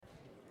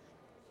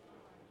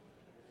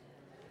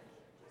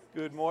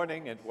Good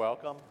morning and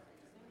welcome.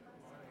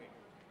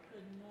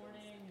 Good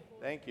morning.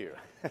 Thank you.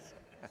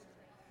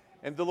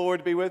 And the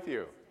Lord be with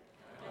you.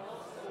 And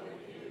also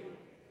with you.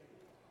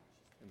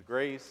 And the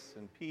grace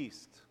and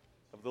peace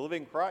of the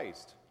living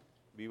Christ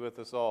be with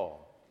us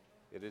all.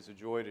 It is a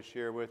joy to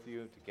share with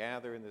you, to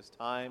gather in this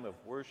time of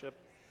worship,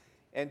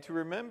 and to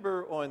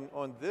remember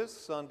on this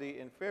Sunday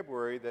in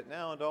February that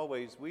now and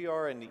always we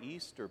are an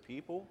Easter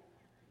people.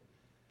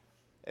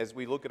 As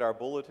we look at our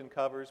bulletin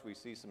covers, we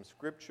see some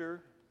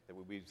scripture that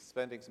we'll be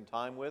spending some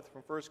time with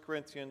from 1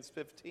 Corinthians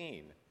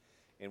 15,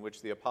 in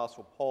which the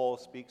Apostle Paul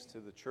speaks to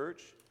the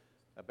church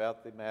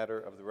about the matter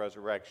of the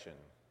resurrection.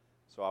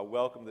 So I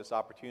welcome this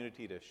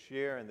opportunity to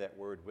share in that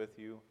word with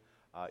you.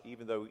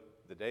 Even though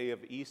the day of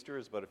Easter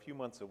is but a few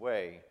months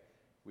away,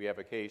 we have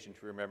occasion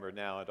to remember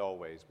now and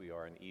always we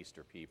are an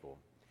Easter people.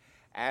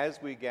 As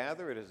we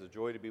gather, it is a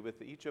joy to be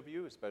with each of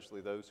you,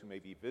 especially those who may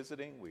be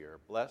visiting. We are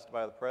blessed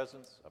by the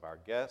presence of our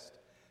guest.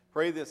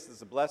 Pray this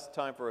is a blessed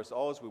time for us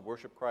all as we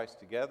worship Christ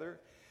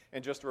together.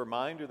 And just a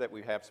reminder that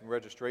we have some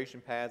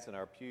registration pads in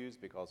our pews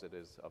because it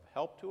is of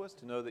help to us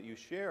to know that you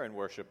share in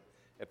worship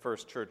at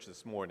First Church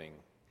this morning.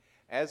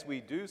 As we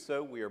do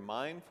so, we are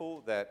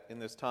mindful that in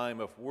this time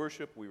of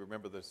worship, we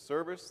remember the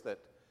service that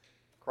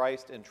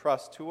Christ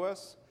entrusts to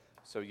us.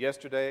 So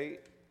yesterday,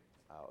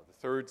 the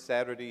third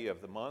Saturday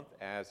of the month,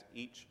 as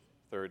each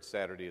third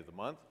Saturday of the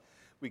month,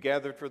 we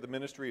gathered for the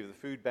ministry of the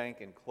food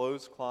bank and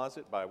clothes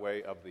closet by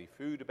way of the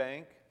food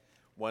bank.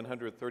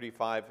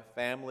 135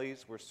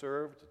 families were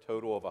served, a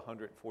total of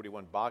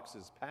 141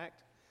 boxes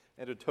packed,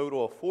 and a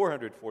total of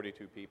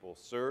 442 people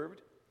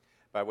served.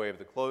 By way of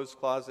the clothes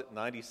closet,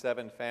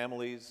 97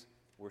 families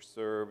were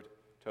served,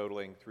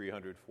 totaling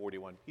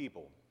 341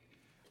 people.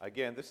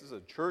 Again, this is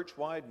a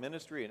church-wide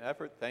ministry and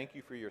effort. Thank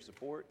you for your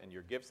support and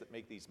your gifts that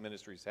make these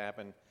ministries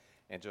happen.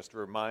 And just a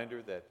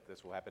reminder that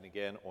this will happen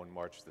again on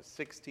March the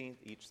 16th,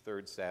 each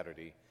third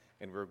Saturday.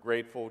 And we're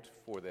grateful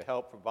for the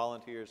help from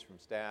volunteers, from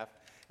staff,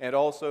 and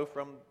also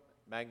from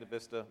Magna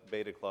Vista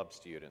Beta Club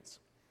students.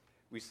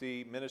 We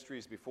see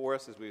ministries before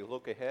us as we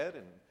look ahead,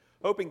 and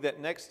hoping that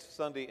next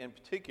Sunday in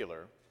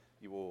particular,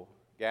 you will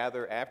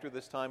gather after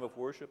this time of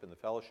worship in the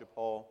fellowship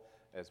hall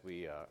as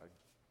we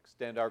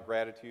extend our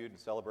gratitude and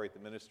celebrate the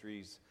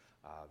ministries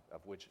of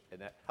which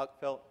Annette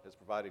Huckfelt has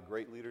provided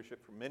great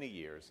leadership for many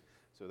years,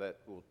 so that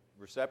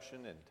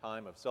reception and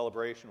time of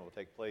celebration will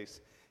take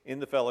place in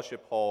the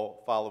fellowship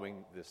hall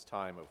following this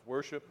time of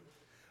worship.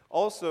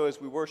 Also, as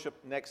we worship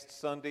next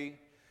Sunday,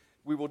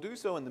 we will do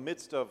so in the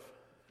midst of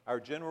our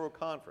General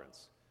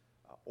Conference.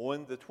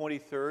 On the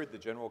 23rd, the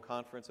General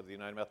Conference of the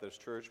United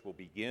Methodist Church will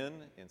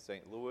begin in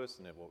St. Louis,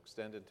 and it will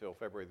extend until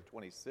February the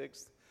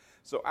 26th.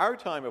 So our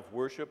time of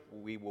worship,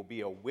 we will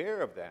be aware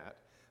of that,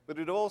 but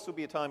it'll also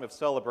be a time of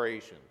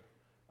celebration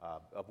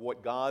of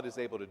what God is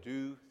able to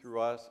do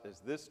through us as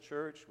this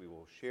church. We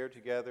will share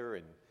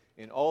together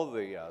in all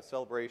the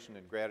celebration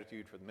and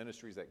gratitude for the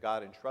ministries that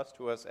God entrusts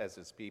to us as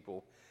His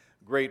people,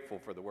 grateful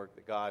for the work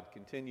that God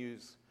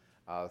continues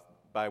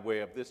by way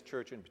of this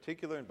church in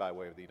particular and by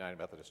way of the United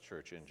Methodist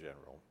Church in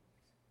general.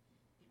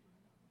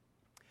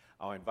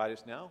 I'll invite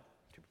us now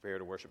to prepare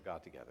to worship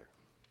God together.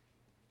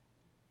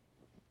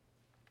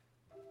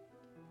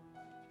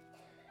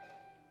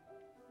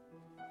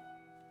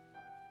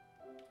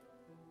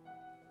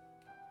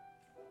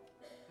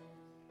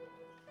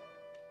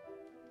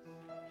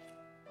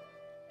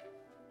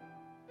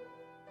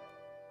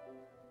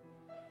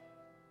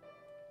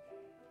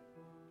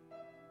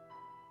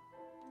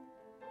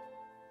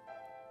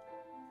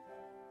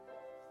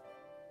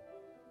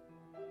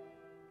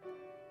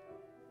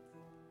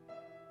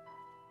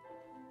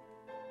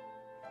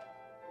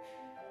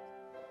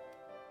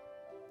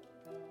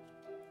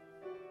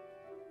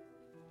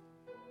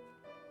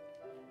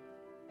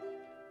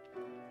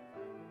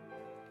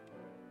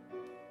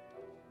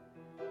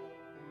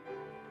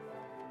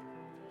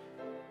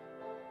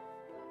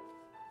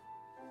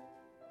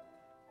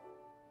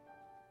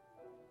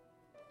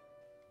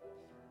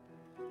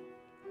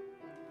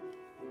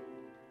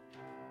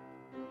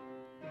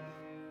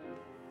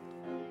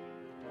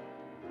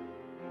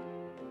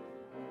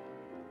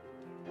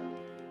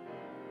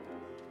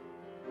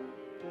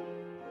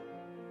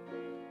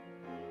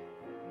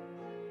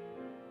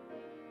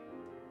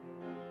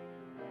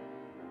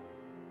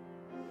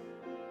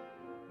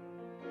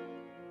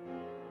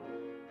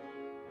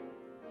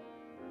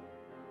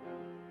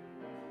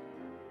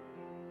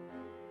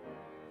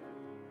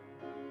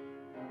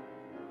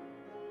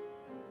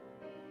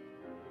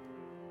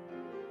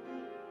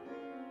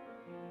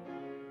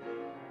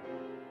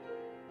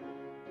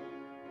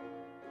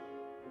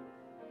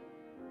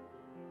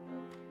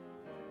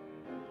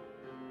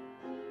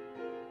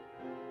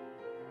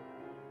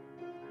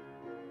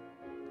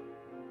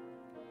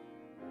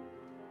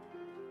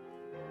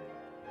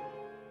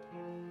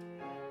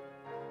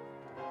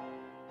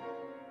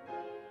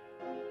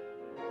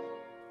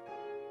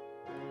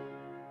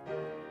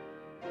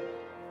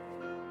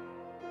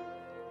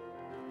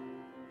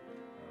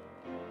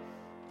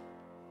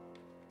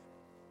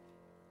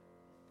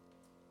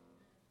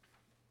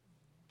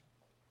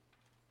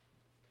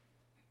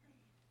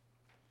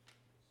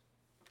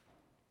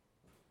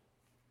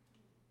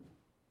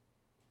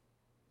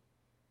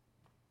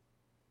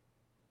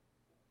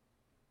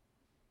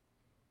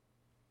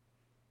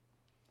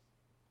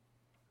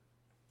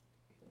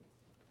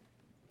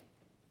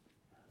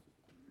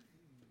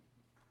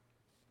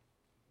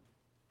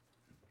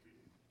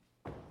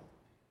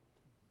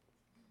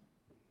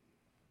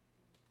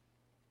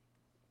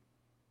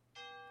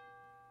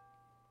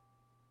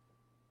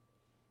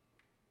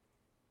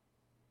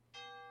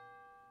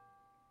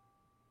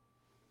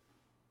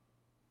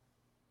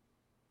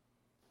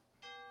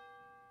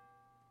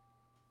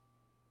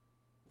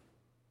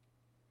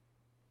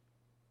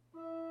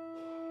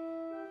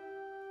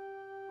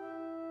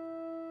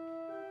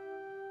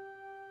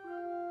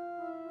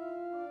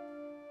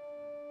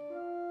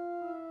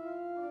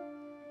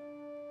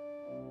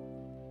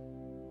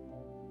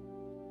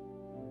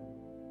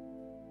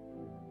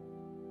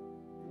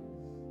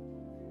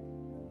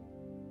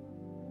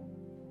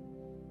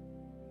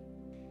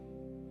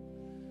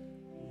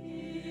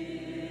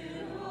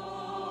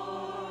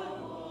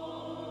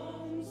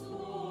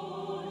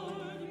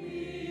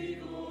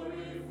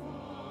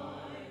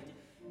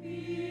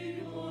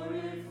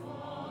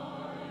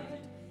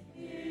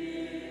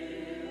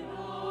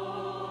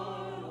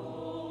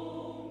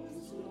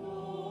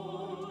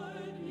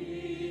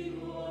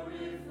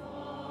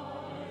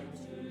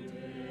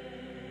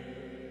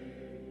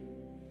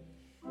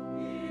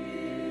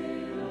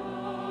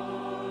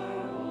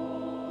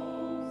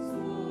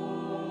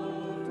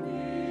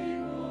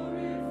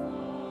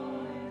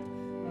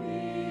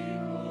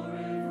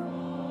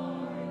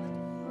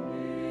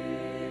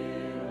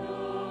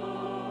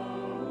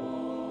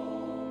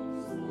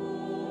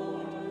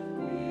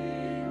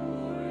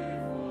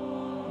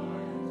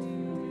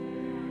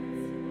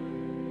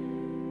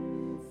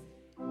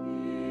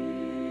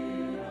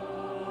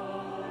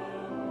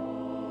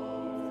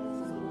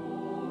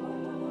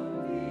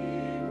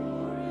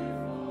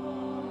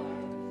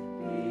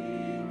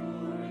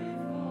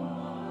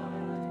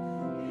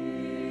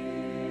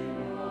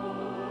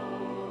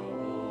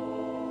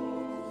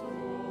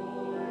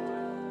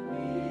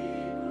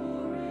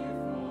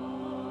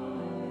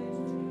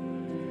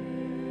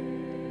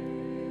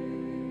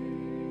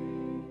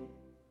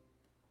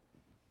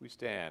 We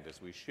stand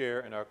as we share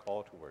in our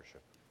call to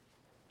worship.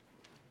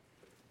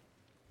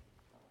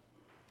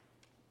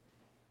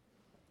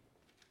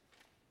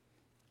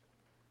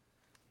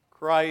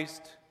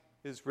 Christ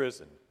is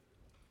risen.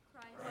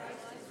 Christ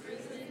is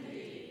risen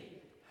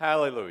indeed.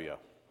 Hallelujah.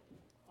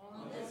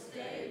 On this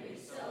day we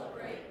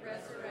celebrate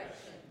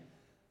resurrection.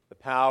 The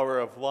power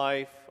of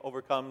life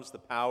overcomes the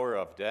power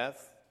of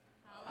death.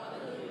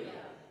 Hallelujah.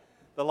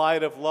 The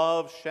light of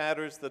love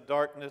shatters the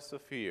darkness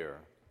of fear.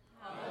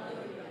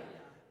 Hallelujah.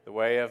 The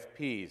way of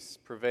peace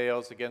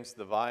prevails against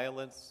the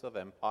violence of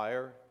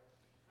empire.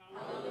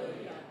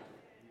 Hallelujah.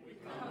 We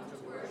come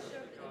to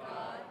worship the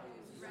God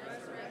whose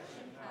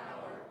resurrection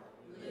power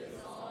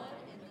lives on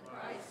in the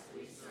Christ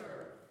we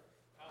serve.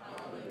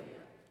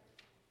 Hallelujah.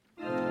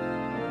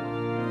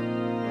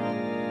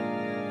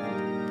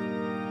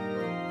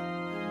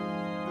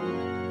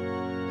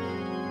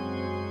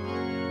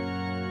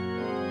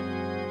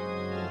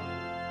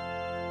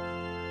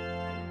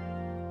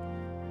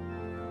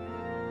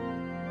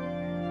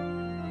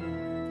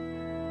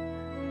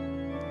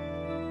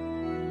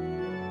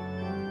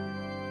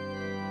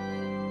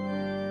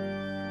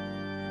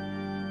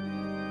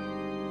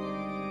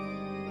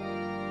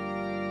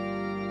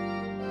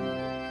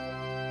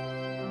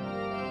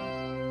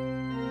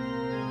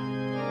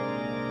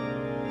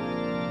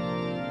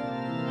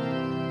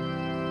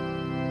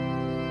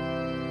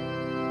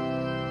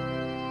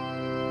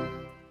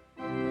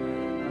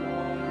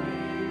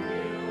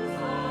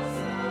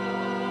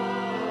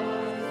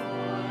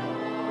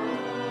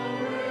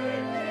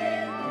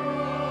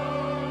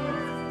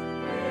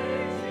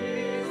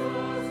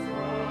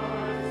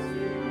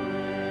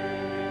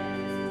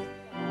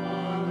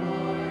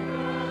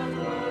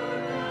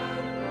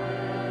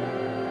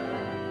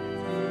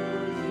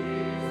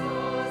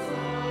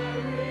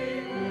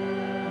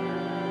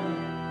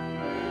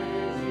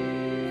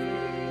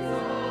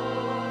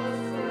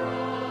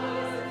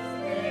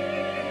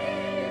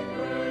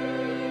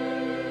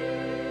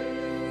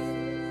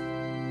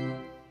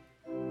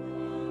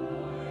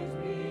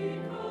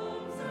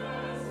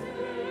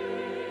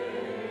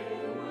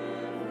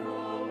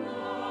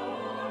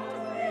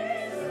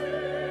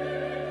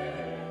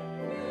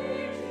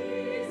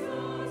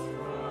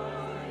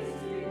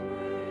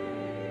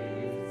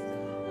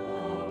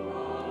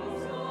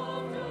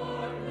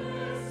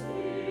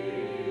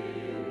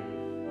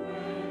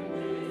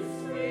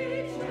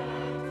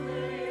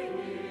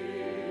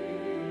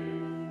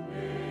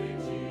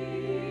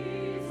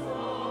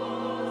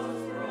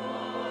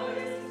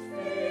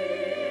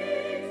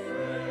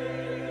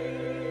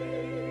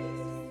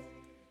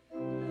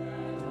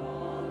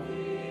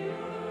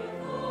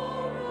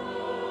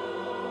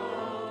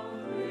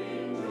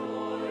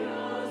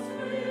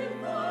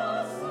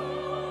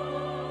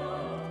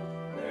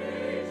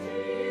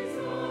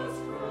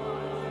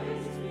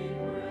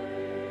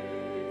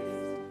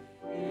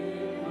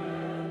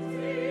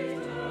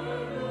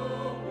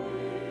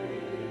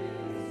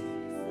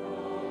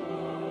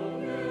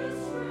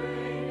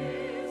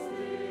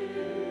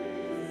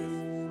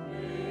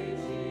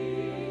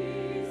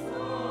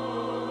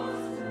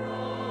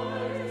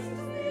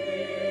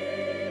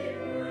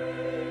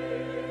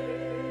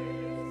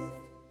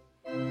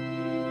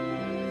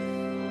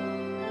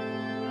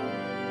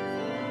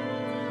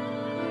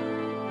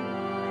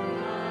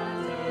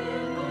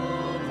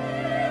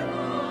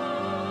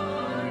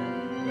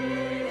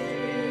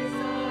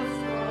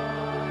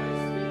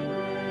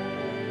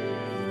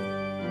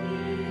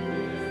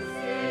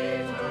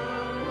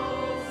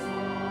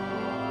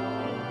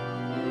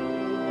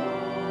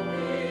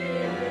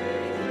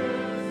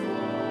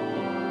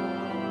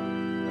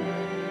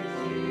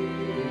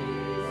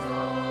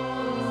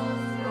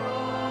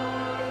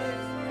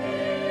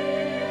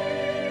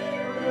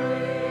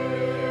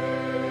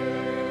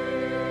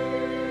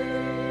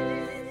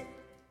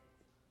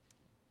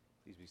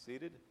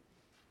 Seated.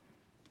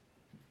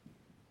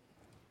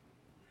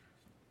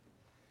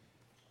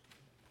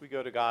 We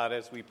go to God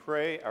as we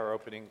pray our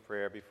opening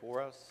prayer before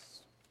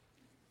us.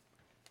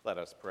 Let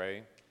us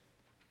pray.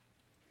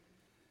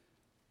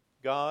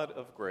 God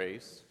of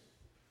grace,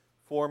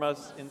 form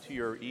us into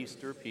your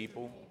Easter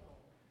people.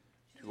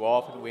 Too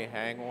often we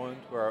hang on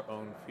to our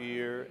own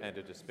fear and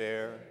to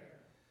despair.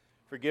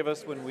 Forgive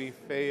us when we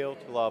fail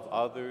to love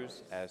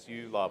others as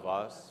you love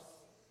us.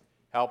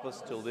 Help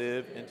us to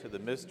live into the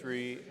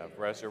mystery of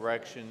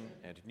resurrection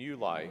and new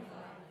life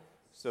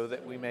so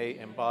that we may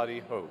embody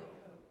hope.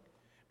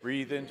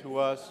 Breathe into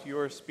us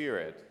your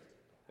Spirit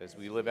as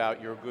we live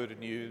out your good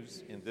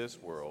news in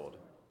this world.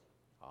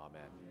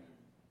 Amen.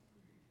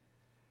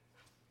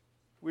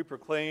 We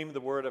proclaim the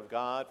word of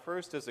God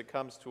first as it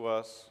comes to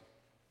us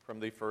from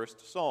the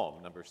first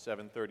Psalm, number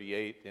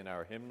 738 in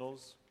our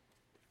hymnals,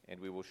 and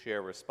we will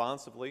share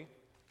responsively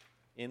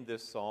in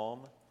this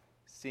psalm,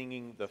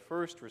 singing the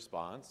first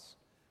response,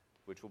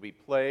 which will be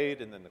played,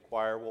 and then the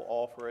choir will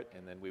offer it,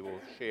 and then we will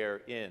share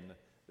in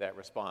that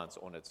response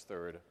on its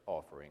third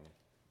offering.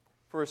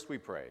 First we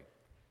pray.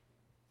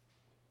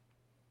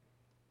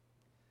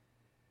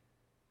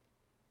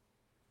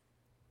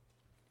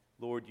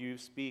 Lord, you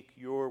speak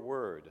your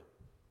word.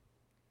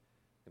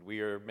 and we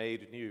are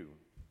made new.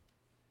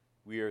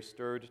 We are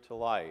stirred to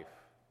life.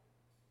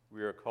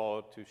 We are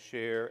called to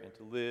share and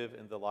to live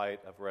in the light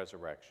of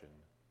resurrection.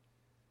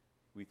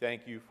 We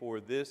thank you for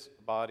this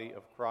body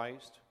of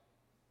Christ,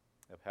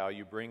 of how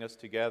you bring us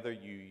together,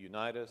 you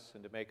unite us,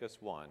 and to make us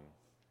one,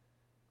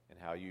 and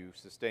how you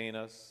sustain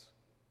us,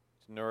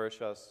 to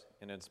nourish us,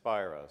 and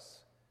inspire us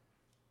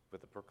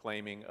with the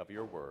proclaiming of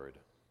your word.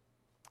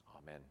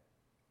 Amen.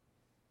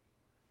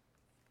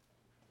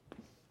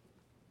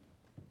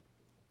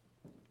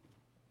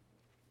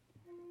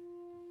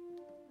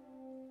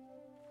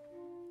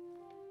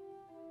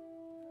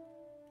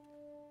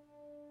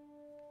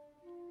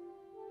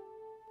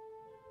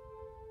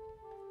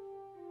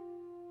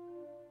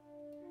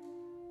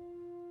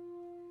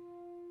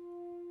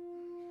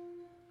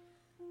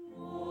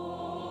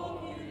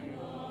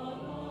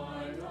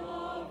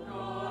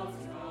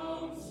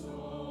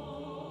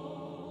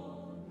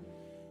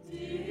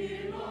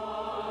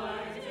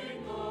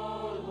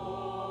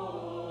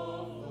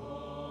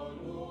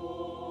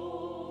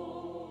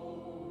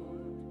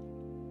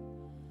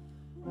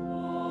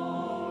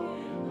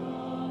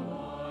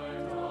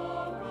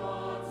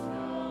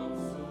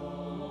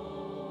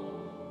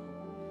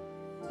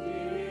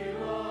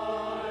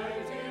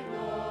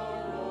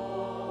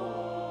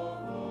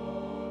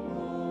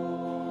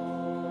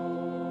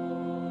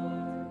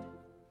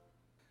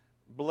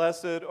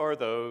 Blessed are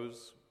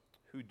those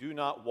who do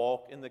not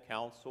walk in the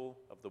counsel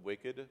of the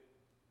wicked,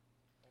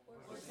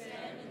 or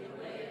stand in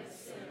the way of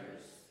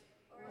sinners,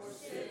 or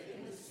sit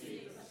in the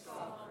seat of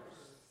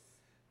scoffers.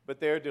 but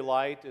their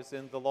delight is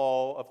in the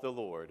law of the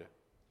Lord.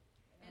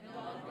 And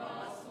on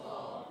God's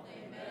law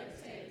they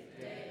meditate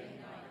day and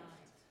night.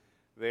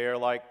 They are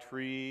like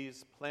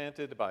trees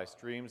planted by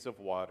streams of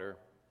water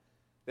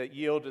that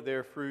yield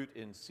their fruit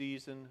in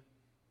season,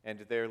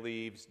 and their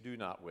leaves do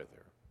not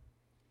wither.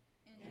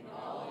 In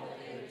all that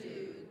they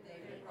do,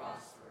 they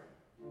prosper.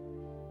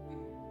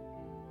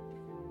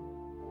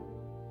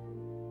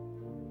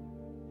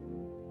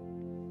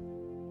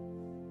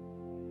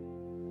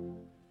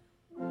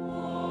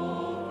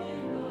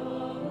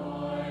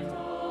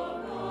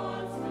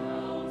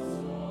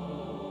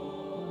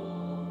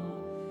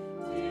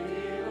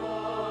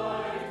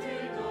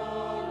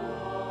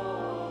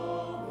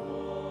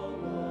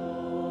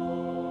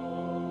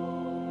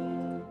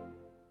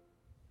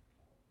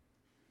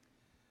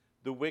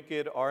 The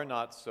wicked are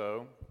not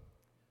so,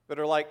 but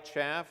are like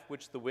chaff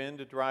which the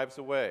wind drives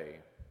away.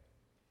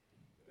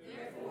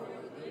 Therefore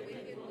the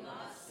wicked will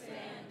not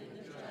stand in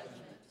the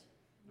judgment,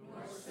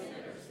 nor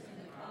sinners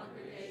in the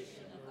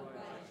congregation of the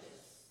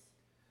righteous.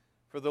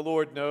 For the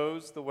Lord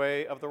knows the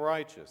way of the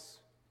righteous,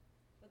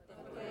 But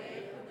the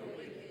way of the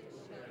wicked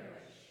will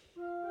perish.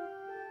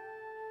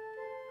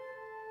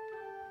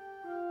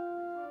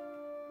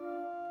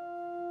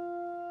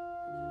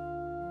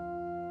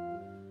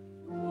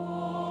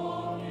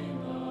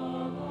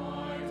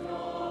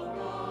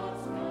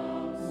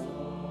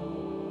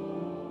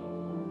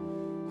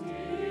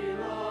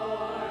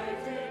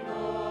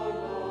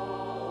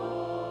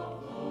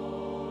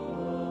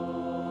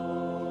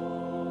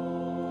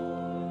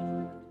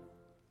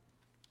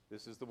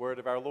 This is the word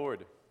of our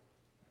Lord.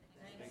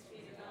 Thanks be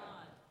to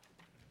God.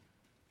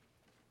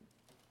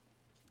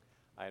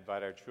 I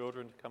invite our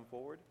children to come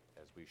forward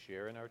as we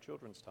share in our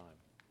children's time.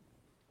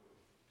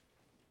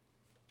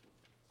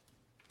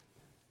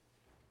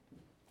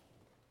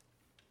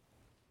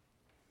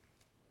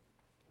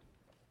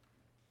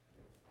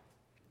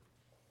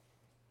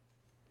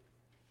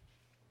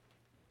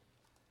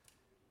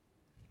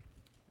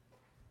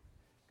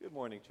 Good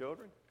morning,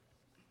 children.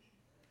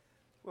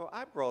 Well,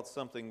 I brought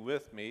something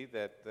with me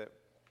that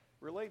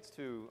relates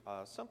to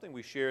something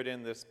we shared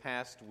in this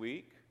past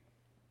week.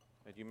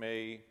 And you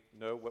may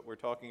know what we're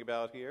talking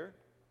about here.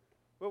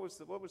 What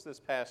was this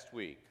past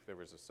week? There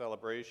was a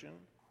celebration.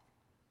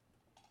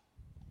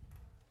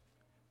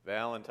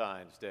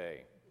 Valentine's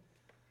Day.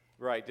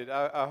 Right.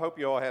 I hope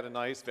you all had a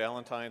nice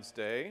Valentine's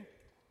Day.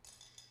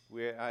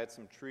 I had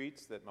some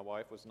treats that my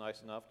wife was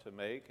nice enough to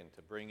make and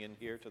to bring in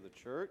here to the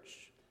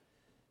church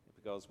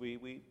because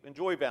we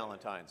enjoy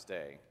Valentine's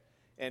Day.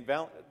 And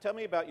tell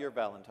me about your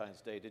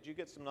Valentine's Day. Did you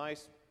get some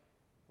nice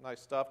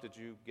stuff? Did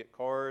you get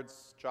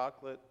cards,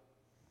 chocolate?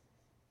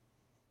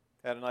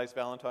 Had a nice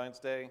Valentine's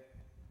Day?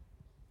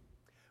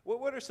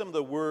 What are some of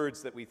the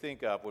words that we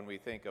think of when we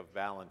think of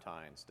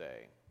Valentine's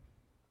Day?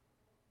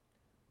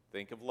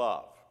 Think of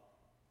love.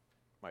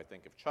 Might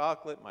think of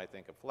chocolate, might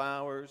think of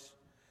flowers,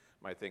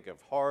 might think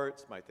of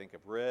hearts, might think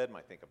of red,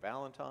 might think of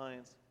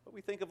Valentine's, but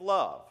we think of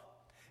love.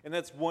 And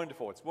that's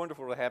wonderful. It's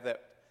wonderful to have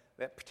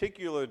that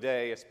particular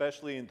day,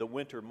 especially in the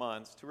winter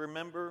months, to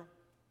remember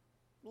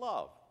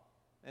love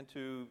and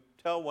to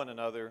tell one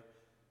another,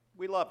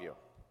 we love you.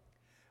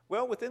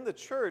 Well, within the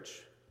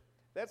church,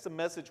 that's a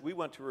message we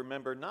want to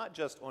remember not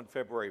just on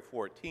February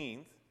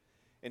 14th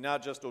and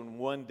not just on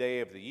one day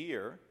of the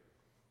year,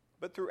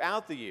 but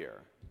throughout the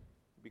year,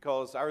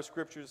 because our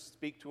scriptures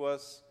speak to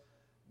us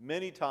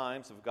many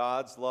times of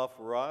God's love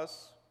for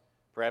us.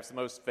 Perhaps the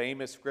most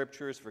famous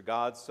scriptures for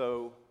God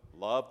so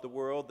loved the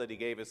world that he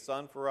gave his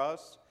son for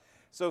us.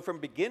 So from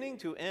beginning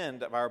to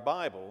end of our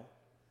Bible,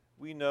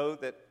 we know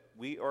that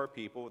we are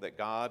people that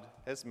God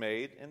has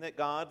made and that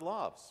God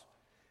loves.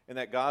 And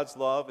that God's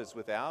love is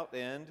without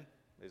end,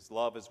 His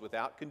love is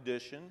without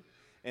condition,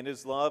 and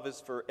His love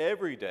is for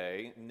every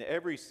day, in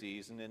every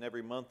season, in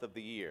every month of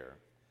the year.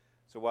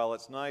 So while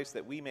it's nice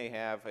that we may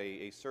have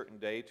a certain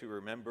day to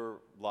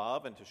remember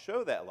love and to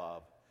show that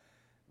love,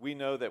 we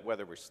know that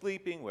whether we're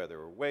sleeping, whether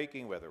we're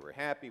waking, whether we're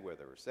happy,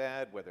 whether we're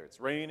sad, whether it's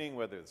raining,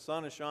 whether the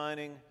sun is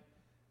shining,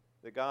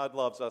 that God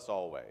loves us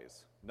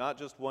always. Not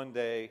just one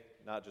day,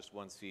 not just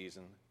one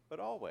season, but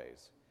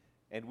always.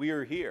 And we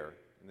are here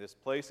in this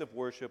place of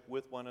worship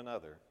with one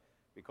another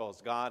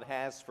because God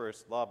has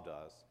first loved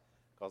us,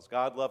 because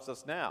God loves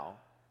us now,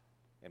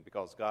 and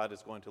because God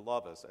is going to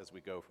love us as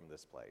we go from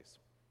this place.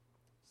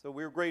 So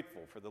we're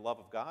grateful for the love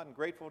of God and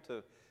grateful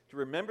to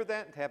remember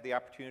that and to have the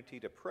opportunity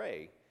to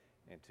pray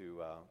and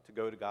to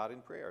go to God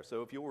in prayer.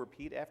 So if you'll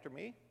repeat after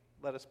me,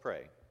 let us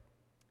pray.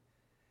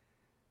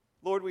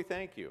 Lord, we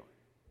thank you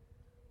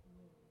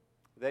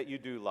that you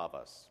do love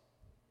us,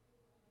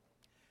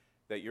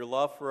 that your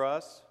love for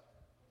us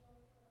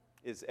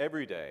is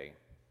every day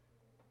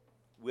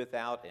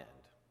without end.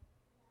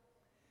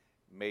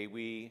 May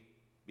we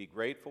be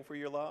grateful for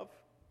your love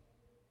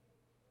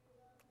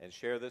and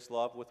share this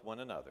love with one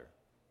another.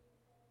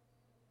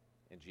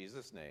 In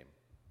Jesus' name,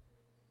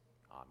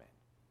 amen.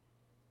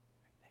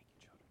 Thank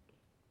you,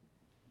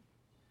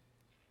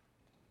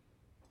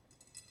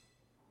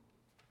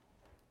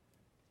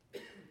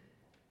 children.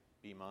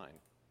 Be mine.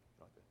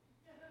 Let us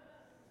stand.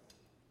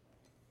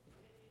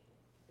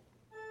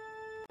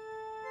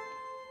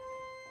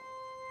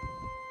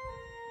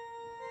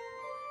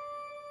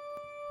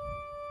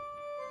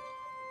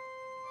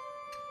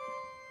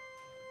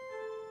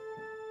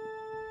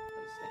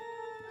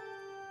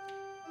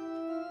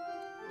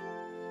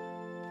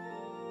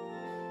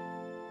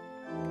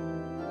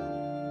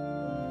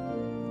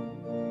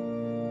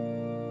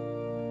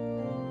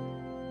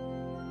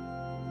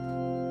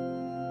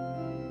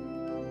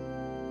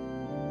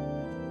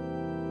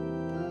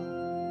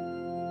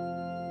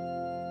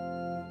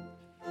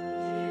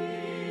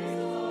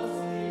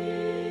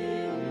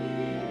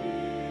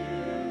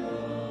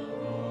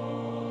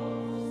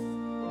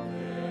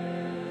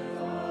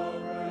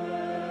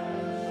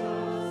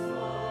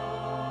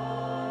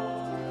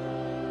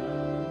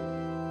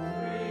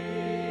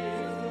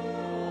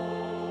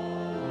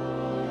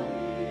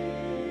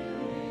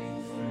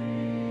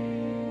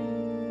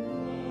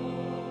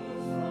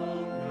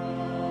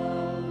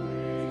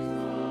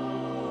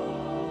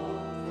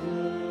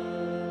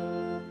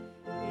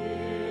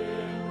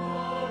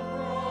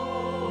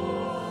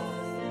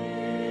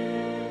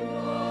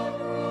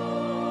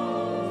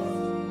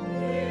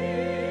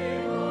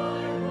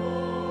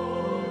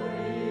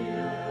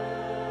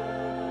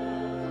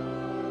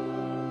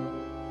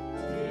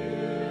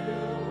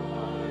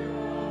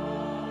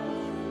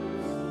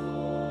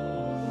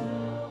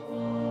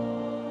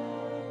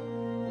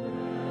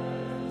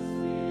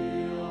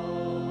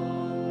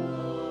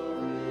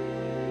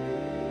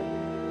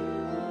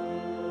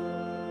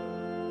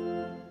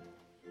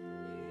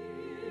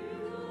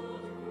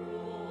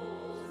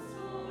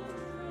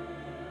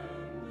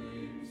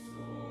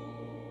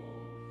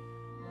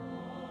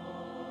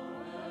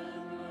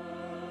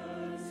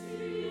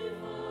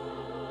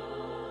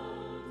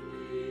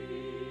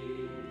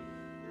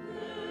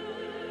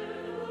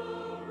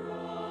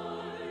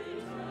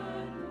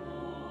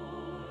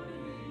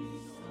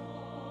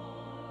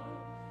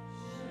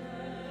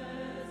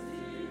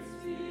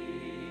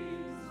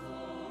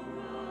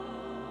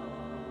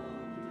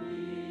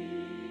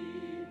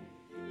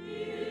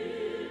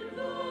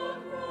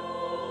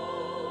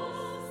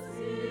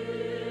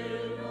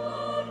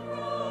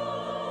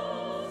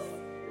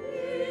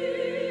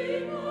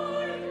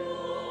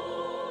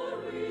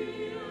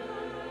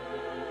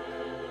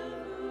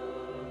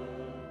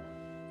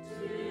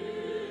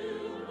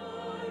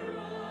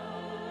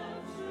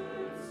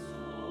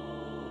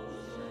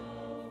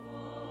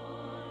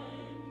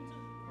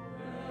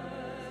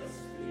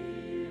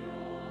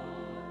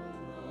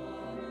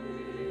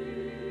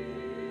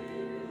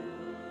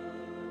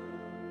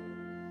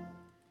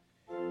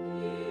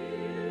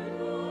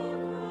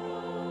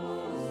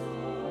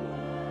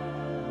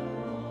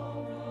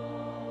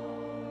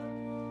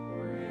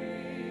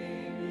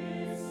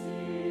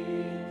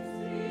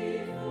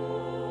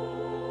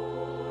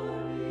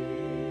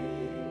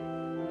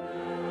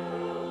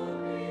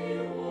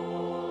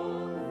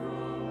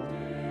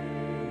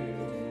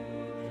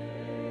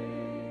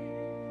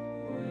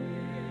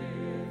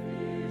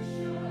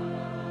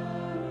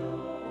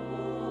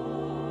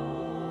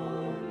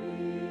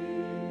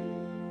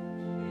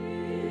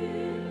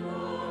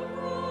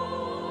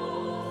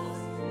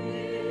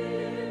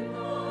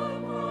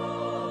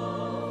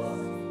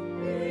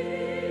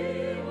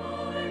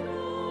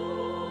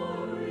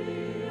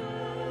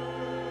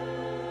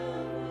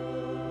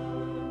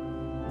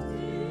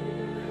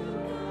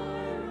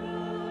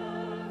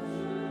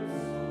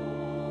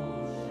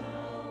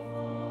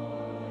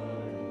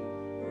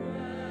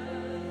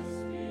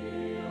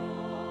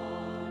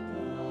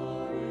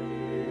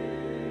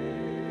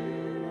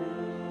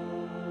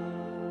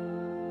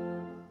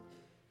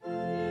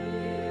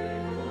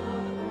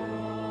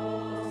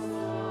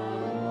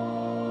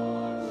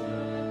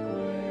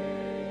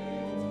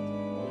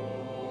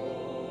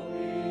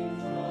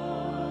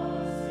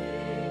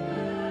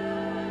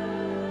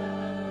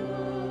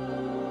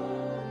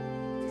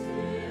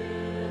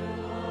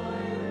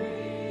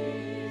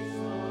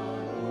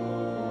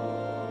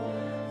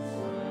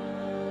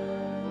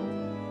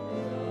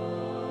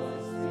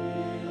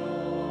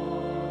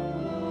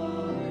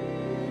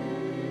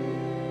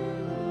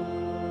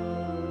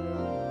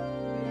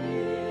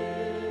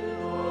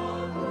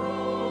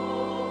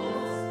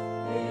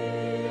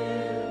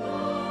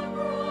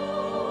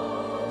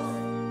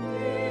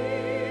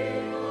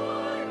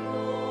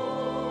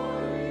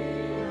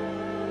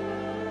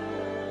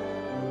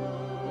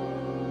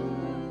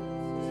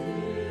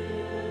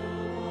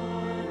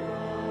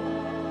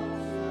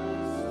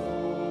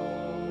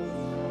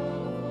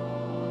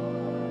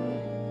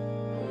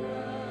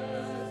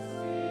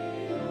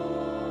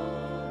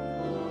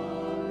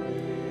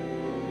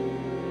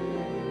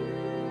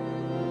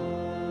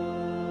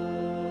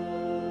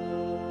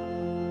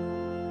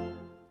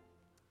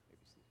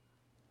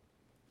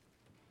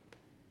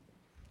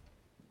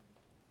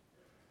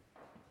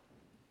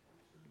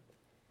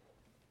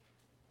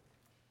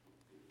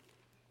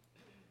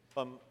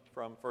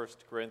 from 1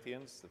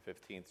 Corinthians, the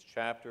 15th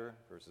chapter,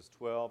 verses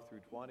 12 through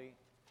 20.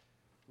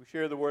 We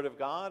share the word of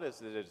God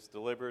as it is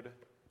delivered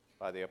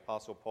by the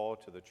Apostle Paul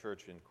to the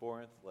church in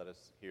Corinth. Let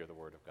us hear the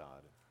word of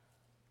God.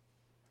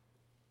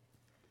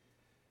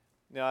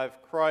 Now, if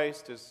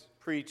Christ is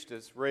preached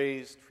as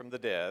raised from the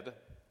dead,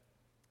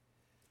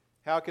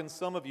 how can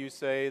some of you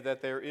say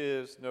that there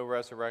is no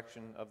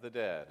resurrection of the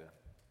dead?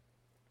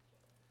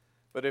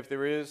 But if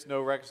there is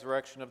no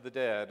resurrection of the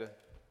dead,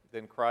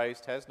 then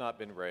Christ has not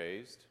been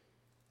raised.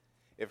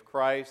 If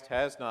Christ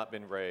has not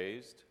been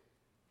raised,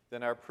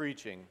 then our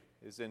preaching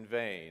is in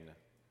vain,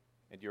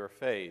 and your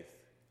faith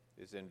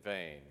is in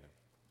vain.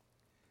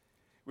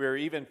 We are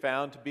even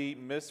found to be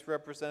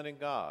misrepresenting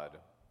God,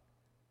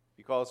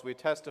 because we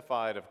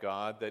testified of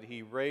God that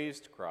he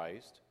raised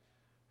Christ,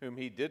 whom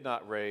he did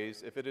not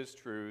raise, if it is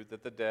true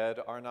that the dead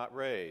are not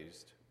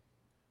raised.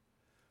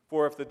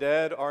 For if the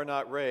dead are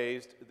not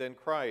raised, then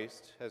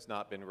Christ has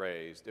not been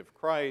raised. If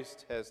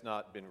Christ has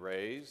not been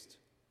raised,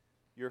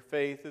 your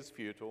faith is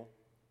futile,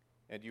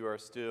 and you are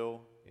still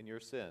in your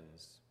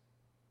sins.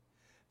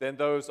 Then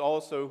those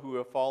also who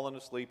have fallen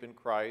asleep in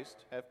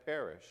Christ have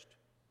perished.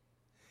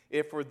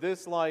 If for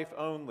this life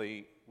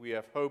only we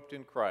have hoped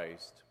in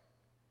Christ,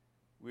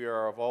 we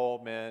are of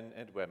all men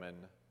and women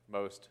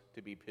most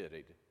to be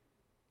pitied.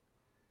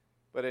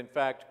 But in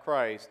fact,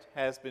 Christ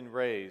has been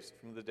raised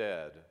from the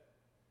dead,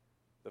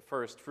 the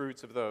first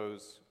fruits of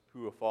those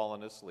who have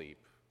fallen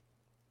asleep.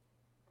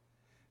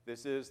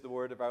 This is the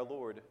word of our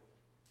Lord.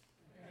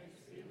 Thanks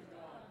be to God.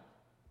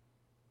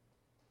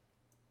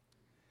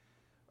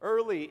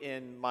 Early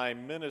in my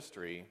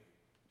ministry,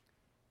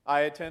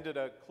 I attended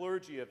a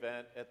clergy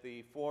event at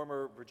the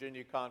former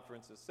Virginia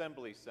Conference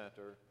Assembly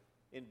Center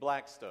in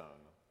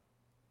Blackstone.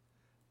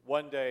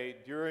 One day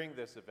during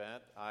this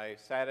event, I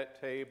sat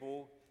at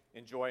table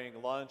enjoying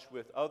lunch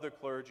with other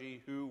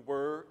clergy who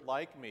were,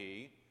 like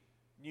me,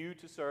 new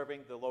to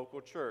serving the local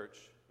church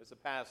as a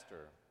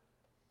pastor.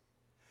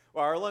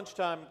 Well, our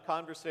lunchtime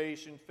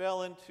conversation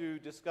fell into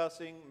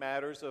discussing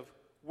matters of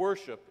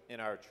worship in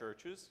our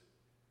churches.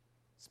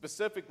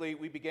 Specifically,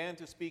 we began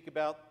to speak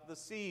about the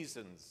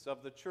seasons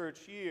of the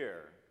church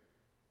year,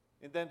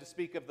 and then to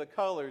speak of the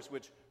colors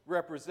which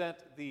represent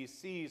these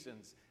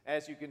seasons.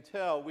 As you can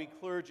tell, we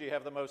clergy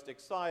have the most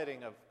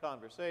exciting of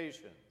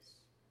conversations.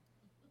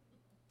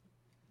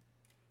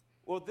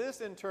 Well,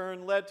 this in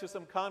turn led to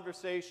some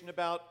conversation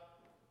about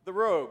the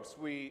robes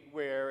we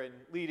wear in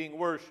leading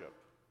worship.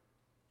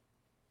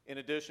 In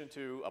addition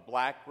to a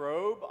black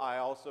robe, I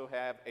also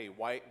have a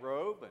white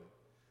robe. And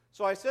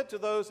so I said to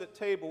those at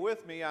table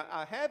with me,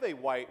 I have a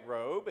white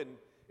robe, and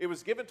it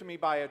was given to me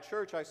by a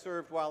church I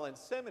served while in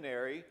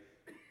seminary,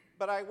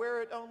 but I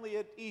wear it only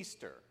at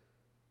Easter.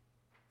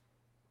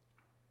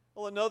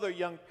 Well, another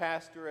young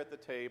pastor at the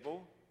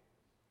table,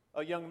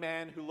 a young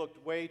man who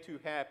looked way too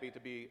happy to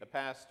be a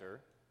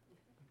pastor,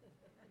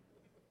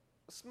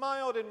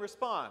 smiled in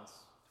response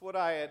to what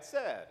I had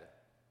said.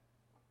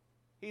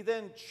 He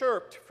then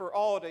chirped for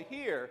all to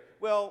hear,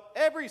 "Well,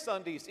 every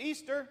Sunday's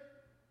Easter."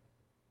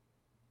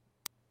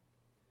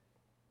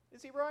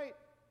 Is he right?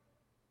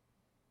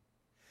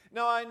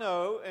 Now I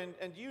know,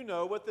 and you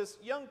know what this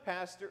young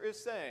pastor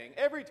is saying.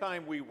 Every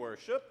time we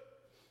worship,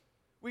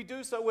 we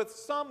do so with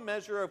some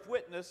measure of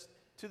witness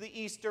to the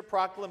Easter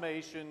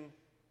proclamation,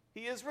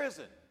 "He is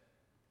risen."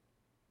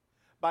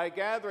 By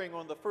gathering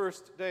on the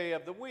first day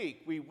of the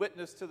week, we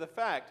witness to the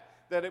fact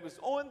that it was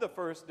on the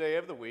first day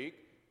of the week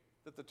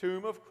that the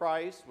tomb of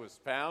Christ was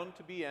found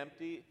to be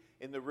empty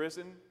and the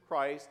risen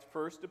Christ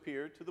first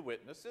appeared to the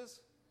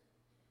witnesses.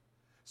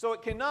 So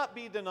it cannot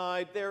be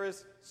denied there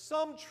is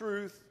some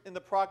truth in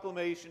the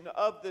proclamation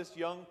of this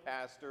young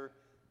pastor,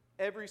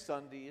 "Every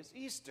Sunday is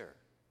Easter."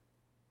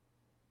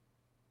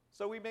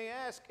 So we may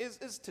ask,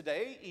 is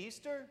today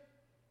Easter?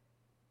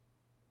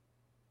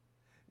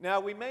 Now,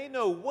 we may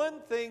know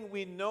one thing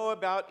we know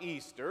about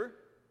Easter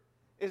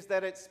is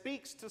that it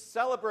speaks to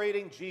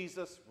celebrating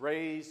Jesus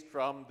raised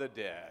from the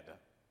dead.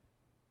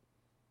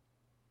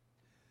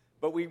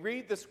 But we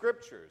read the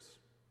scriptures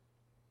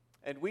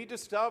and we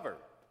discover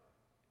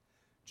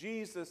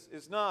Jesus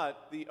is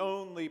not the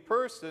only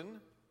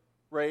person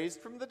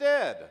raised from the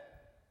dead.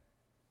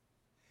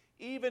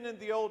 Even in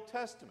the Old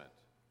Testament,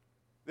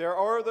 there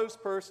are those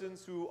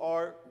persons who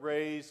are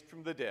raised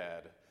from the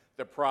dead.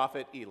 The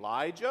prophet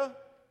Elijah,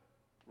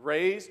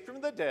 raised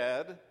from the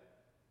dead,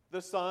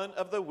 the son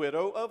of the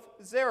widow of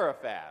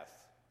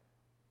Zarephath.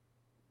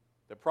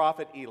 The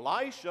prophet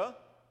Elisha,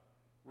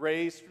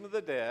 raised from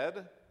the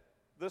dead,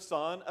 the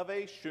son of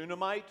a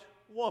Shunammite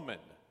woman.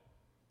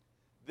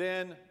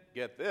 Then,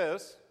 get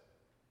this,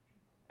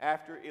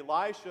 after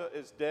Elisha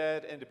is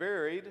dead and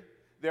buried,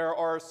 there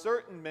are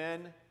certain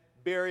men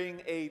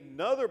burying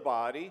another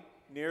body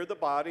near the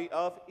body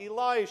of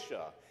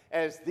Elisha.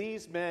 As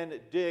these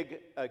men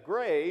dig a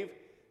grave,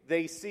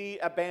 they see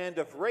a band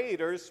of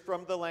raiders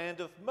from the land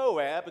of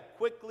Moab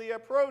quickly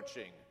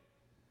approaching.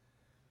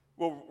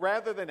 Well,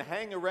 rather than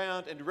hang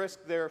around and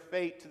risk their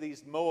fate to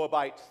these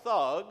Moabite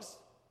thugs,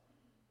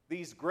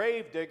 these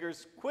grave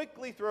diggers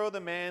quickly throw the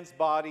man's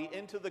body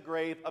into the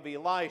grave of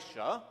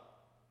Elisha,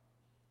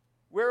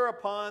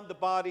 Whereupon the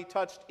body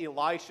touched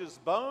Elisha's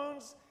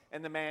bones,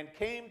 and the man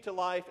came to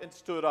life and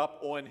stood up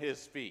on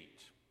his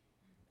feet.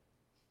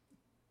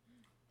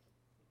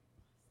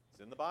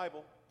 It's in the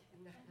Bible.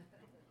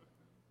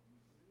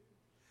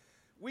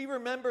 We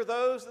remember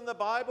those in the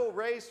Bible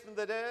raised from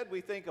the dead.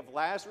 We think of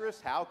Lazarus.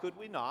 How could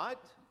we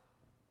not?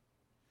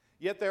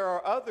 Yet there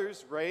are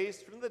others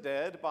raised from the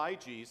dead by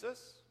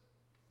Jesus.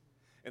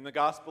 In the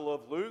Gospel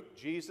of Luke,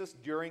 Jesus,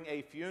 during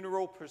a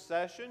funeral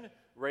procession,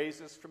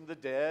 raises from the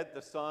dead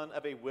the son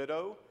of a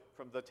widow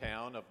from the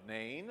town of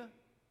Nain.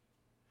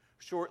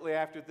 Shortly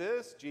after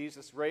this,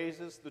 Jesus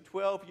raises the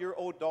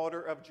 12-year-old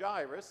daughter of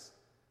Jairus,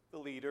 the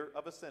leader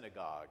of a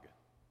synagogue.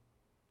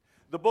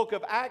 The book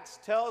of Acts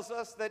tells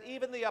us that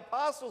even the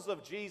apostles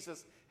of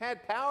Jesus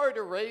had power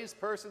to raise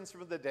persons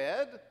from the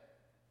dead.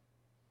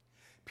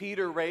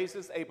 Peter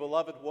raises a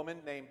beloved woman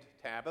named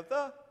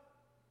Tabitha.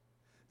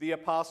 The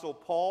apostle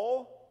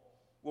Paul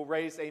will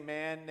raise a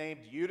man named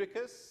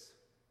Eutychus,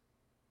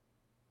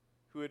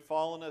 who had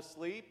fallen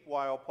asleep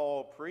while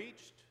Paul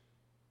preached.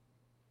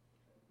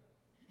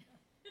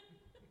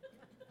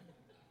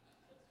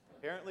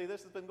 Apparently,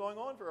 this has been going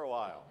on for a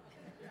while.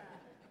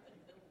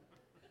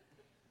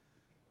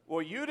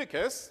 Well,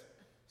 Eutychus,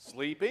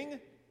 sleeping,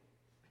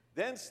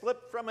 then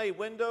slipped from a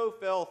window,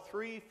 fell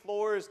 3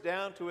 floors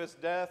down to his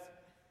death,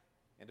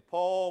 and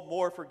Paul,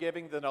 more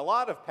forgiving than a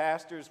lot of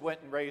pastors,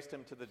 went and raised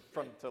him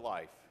to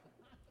life.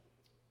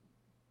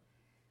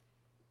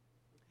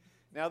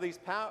 Now, these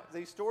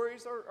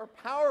stories are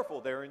powerful.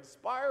 They're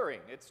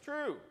inspiring. It's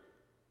true.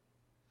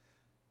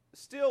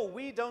 Still,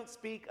 we don't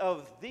speak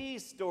of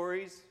these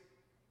stories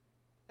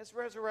as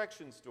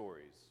resurrection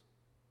stories.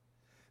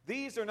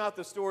 These are not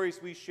the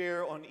stories we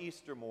share on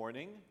Easter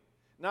morning,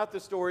 not the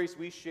stories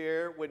we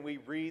share when we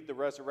read the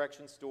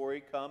resurrection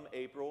story come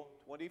April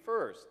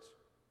 21st.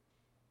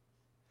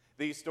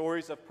 These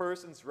stories of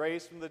persons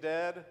raised from the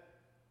dead,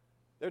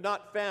 they're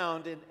not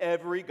found in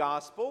every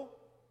gospel.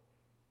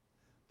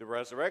 The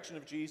resurrection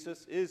of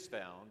Jesus is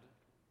found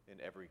in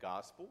every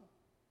gospel.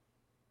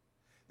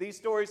 These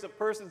stories of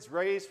persons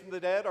raised from the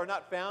dead are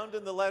not found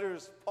in the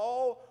letters of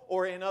Paul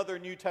or in other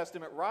New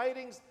Testament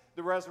writings.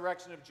 The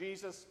resurrection of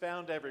Jesus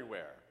found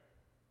everywhere.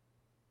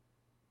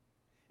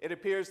 It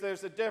appears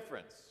there's a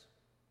difference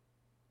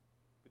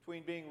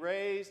between being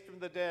raised from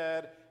the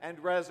dead and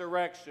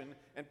resurrection,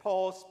 and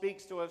Paul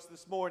speaks to us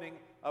this morning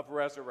of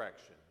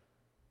resurrection.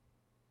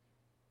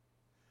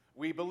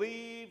 We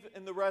believe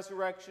in the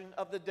resurrection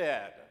of the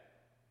dead.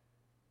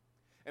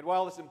 And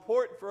while it's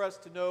important for us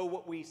to know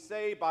what we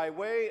say by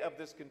way of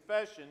this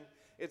confession,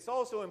 it's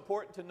also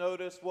important to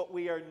notice what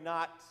we are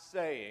not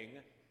saying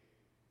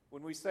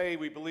when we say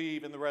we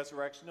believe in the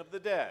resurrection of the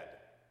dead.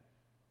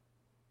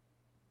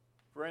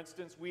 For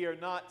instance, we are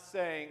not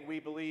saying we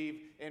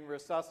believe in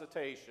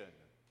resuscitation.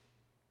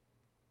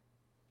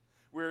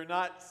 We're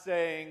not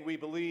saying we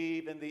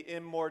believe in the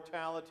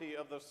immortality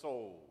of the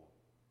soul.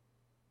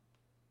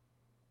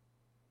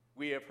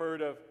 We have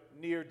heard of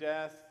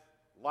near-death,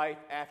 life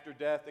after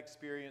death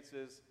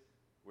experiences.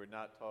 We're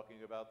not talking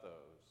about those.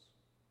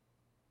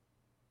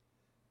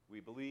 We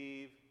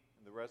believe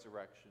in the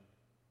resurrection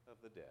of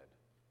the dead.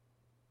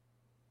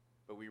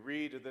 But we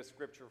read this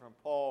scripture from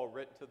Paul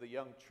written to the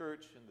young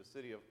church in the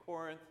city of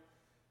Corinth,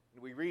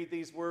 and we read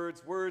these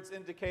words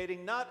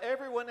indicating not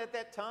everyone at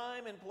that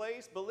time and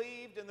place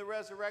believed in the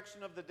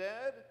resurrection of the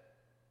dead.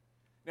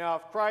 Now,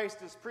 if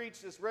Christ is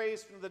preached as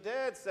raised from the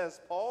dead, says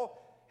Paul,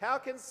 how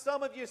can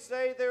some of you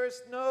say there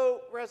is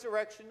no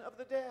resurrection of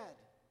the dead?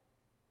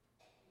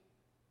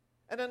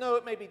 And I know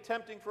it may be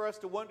tempting for us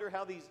to wonder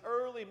how these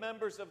early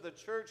members of the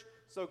church,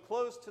 so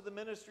close to the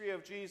ministry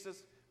of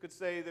Jesus, could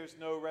say there's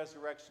no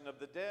resurrection of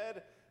the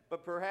dead,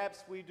 but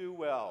perhaps we do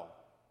well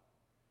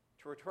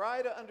to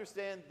try to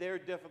understand their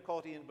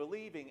difficulty in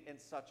believing in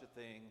such a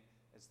thing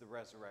as the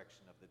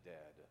resurrection of the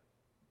dead.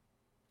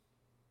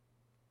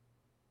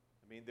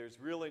 I mean, there's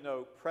really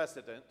no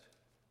precedent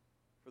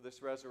for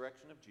this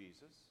resurrection of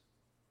Jesus.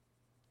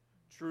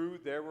 True,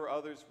 there were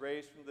others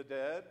raised from the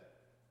dead,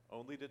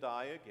 only to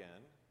die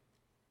again,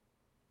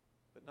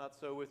 but not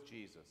so with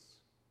Jesus.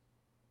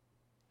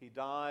 He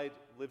died,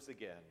 lives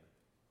again,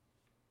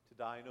 to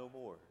die no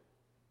more.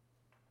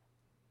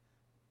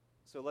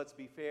 So let's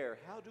be fair.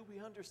 How do we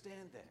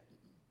understand that?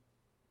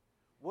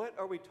 What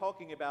are we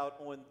talking about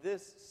on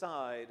this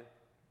side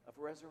of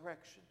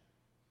resurrection?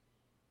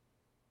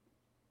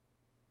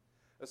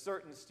 A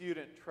certain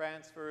student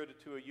transferred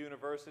to a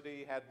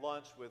university had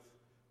lunch with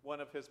one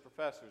of his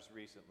professors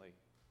recently.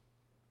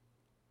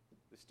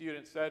 The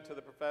student said to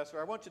the professor,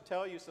 I want to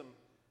tell you some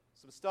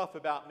stuff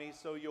about me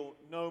so you'll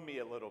know me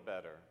a little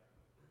better.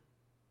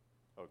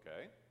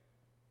 Okay.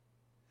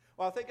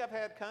 Well, I think I've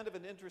had kind of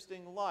an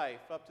interesting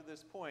life up to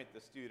this point, the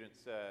student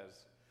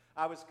says.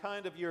 I was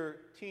kind of your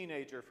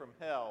teenager from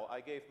hell.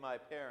 I gave my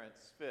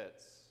parents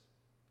fits.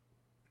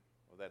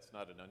 Well, that's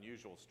not an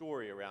unusual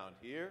story around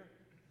here.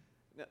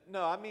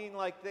 No, I mean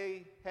like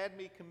they had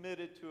me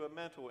committed to a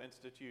mental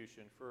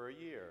institution for a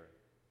year.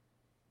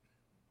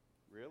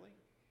 Really?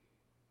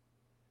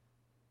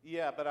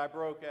 Yeah, but I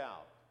broke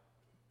out.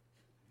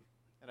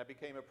 and I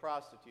became a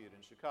prostitute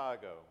in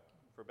Chicago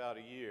for about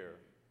a year.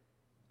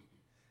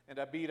 And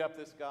I beat up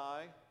this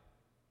guy,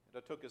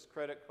 and I took his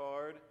credit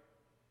card,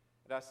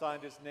 and I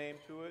signed his name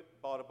to it,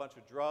 bought a bunch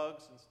of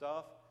drugs and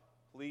stuff.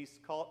 Police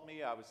caught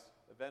me. I was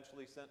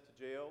eventually sent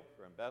to jail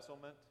for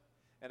embezzlement,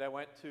 and I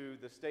went to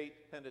the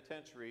state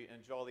penitentiary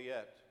in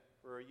Joliet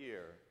for a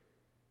year.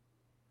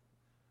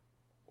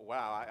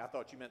 Wow, I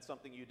thought you meant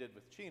something you did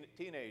with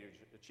teenagers,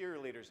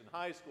 cheerleaders in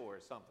high school or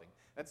something.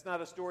 That's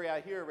not a story I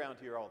hear around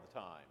here all the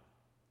time.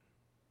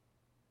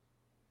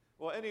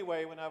 Well,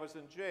 anyway, when I was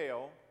in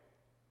jail,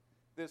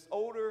 this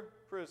older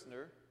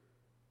prisoner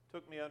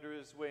took me under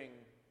his wing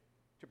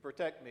to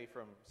protect me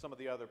from some of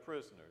the other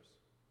prisoners.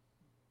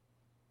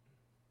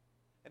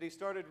 And he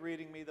started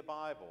reading me the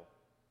Bible.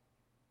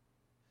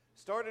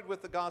 Started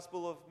with the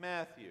Gospel of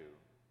Matthew,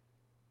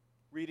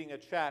 reading a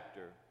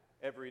chapter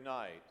every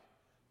night,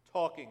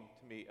 talking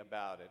to me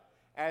about it,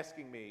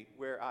 asking me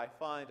where I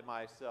find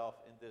myself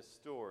in this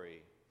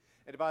story.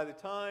 And by the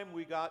time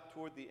we got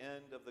toward the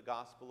end of the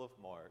Gospel of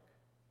Mark,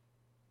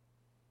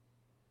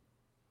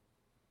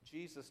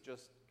 Jesus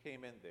just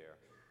came in there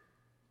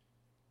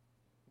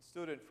and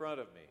stood in front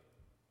of me,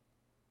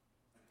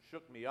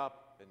 shook me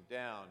up and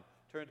down,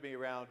 turned me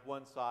around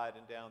one side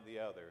and down the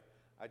other.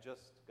 I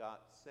just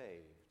got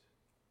saved.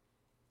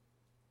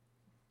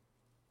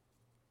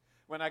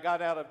 When I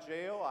got out of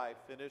jail, I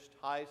finished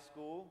high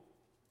school,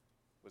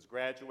 was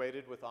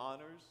graduated with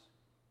honors,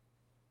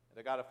 and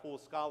I got a full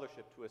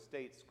scholarship to a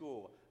state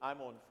school. I'm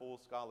on full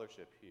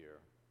scholarship here.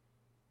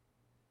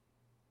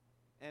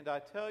 And I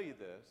tell you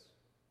this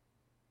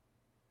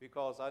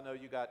because I know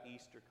you got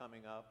Easter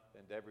coming up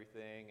and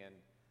everything, and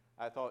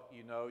I thought,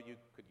 you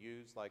could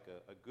use like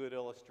a good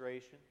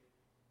illustration.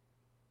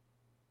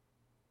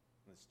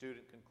 And the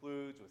student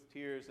concludes with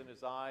tears in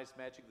his eyes,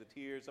 matching the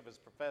tears of his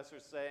professor,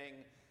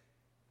 saying,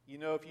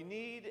 if you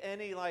need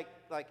any like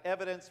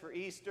evidence for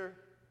Easter,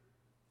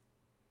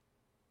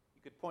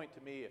 you could point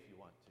to me if you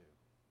want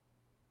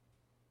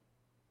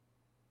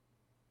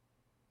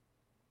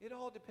to. It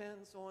all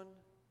depends on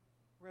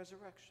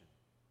resurrection.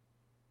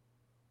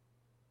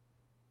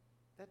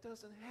 That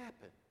doesn't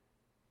happen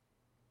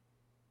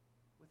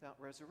without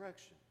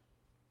resurrection.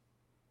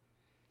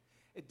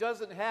 It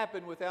doesn't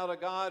happen without a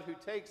God who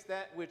takes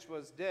that which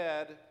was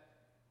dead and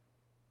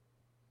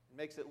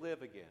makes it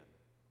live again.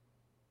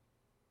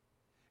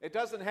 It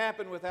doesn't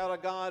happen without a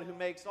God who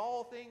makes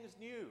all things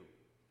new.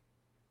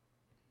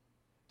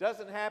 It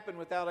doesn't happen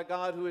without a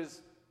God who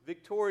is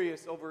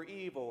victorious over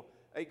evil,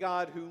 a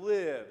God who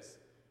lives,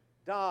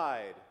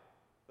 died,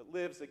 but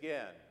lives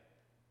again.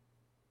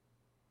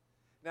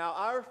 Now,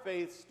 our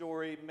faith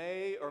story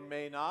may or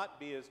may not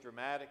be as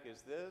dramatic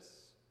as this.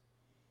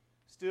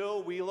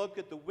 Still, we look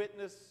at the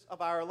witness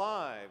of our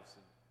lives,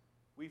 and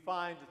we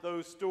find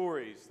those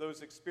stories,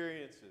 those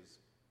experiences,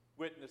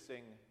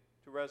 witnessing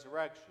to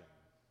resurrection.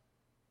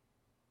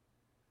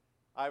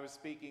 I was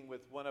speaking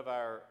with one of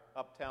our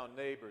uptown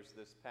neighbors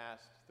this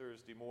past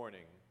Thursday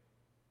morning.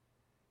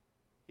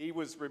 He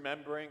was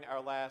remembering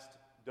our last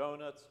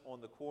Donuts on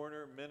the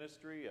Corner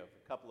ministry of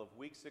a couple of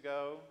weeks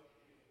ago,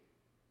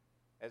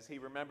 as he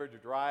remembered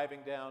driving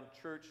down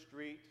Church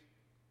Street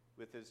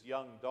with his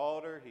young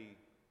daughter. He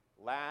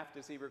laughed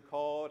as he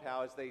recalled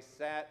how, as they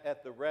sat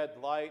at the red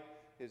light,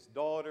 his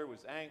daughter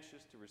was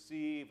anxious to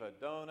receive a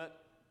donut,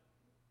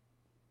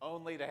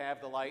 only to have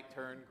the light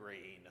turn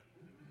green,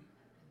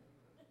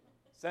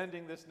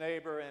 sending this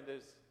neighbor and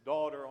his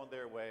daughter on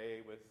their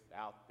way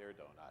without their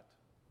donut.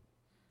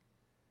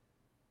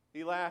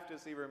 He laughed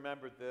as he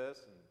remembered this,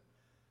 and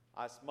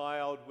I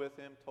smiled with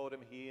him, told him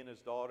he and his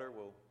daughter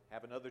will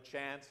have another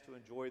chance to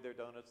enjoy their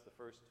donuts the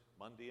first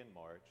Monday in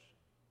March.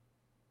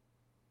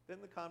 Then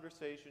the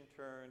conversation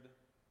turned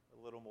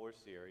a little more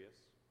serious.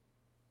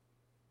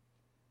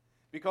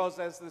 Because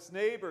as this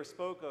neighbor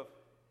spoke of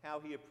how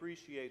he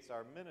appreciates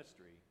our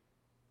ministry,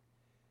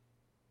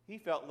 he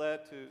felt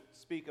led to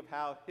speak of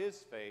how his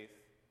faith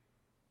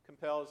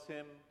compels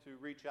him to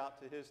reach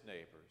out to his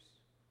neighbors.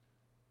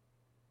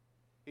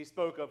 He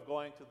spoke of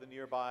going to the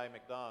nearby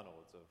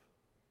McDonald's, of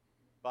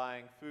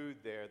buying food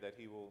there that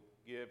he will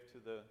give to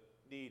the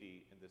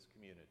needy in this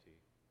community.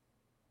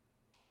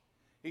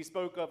 He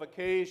spoke of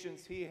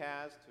occasions he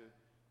has to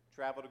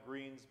travel to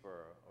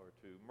Greensboro or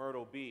to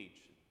Myrtle Beach,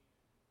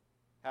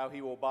 how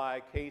he will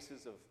buy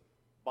cases of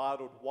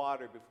bottled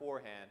water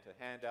beforehand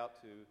to hand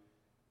out to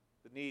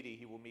the needy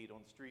he will meet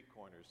on street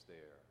corners there.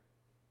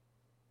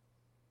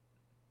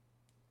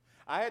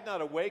 I had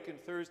not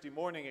awakened Thursday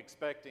morning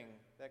expecting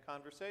that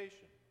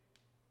conversation.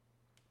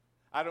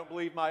 I don't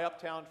believe my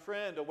uptown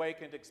friend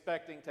awakened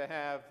expecting to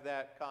have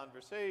that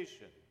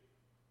conversation.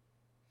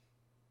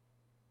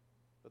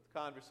 But the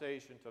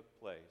conversation took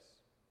place.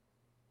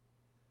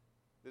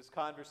 This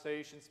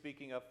conversation,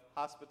 speaking of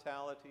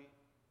hospitality,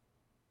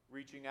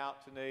 reaching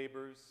out to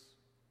neighbors,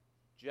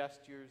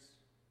 gestures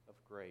of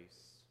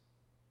grace.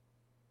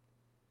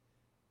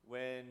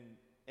 When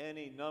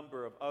any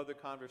number of other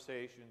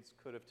conversations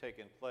could have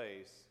taken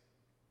place,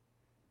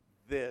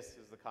 this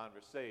is the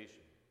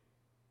conversation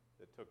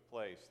that took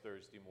place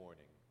Thursday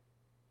morning.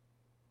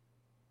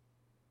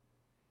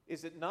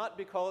 Is it not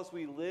because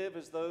we live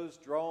as those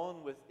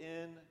drawn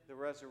within the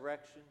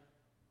resurrection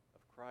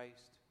of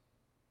Christ?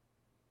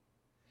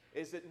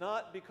 Is it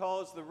not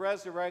because the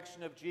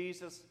resurrection of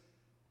Jesus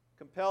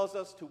compels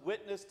us to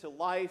witness to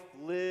life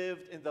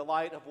lived in the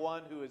light of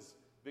one who is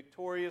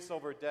victorious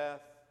over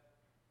death,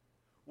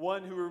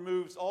 one who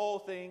removes all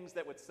things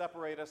that would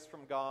separate us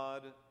from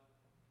God,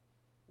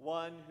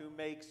 one who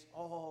makes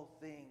all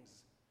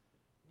things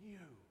new?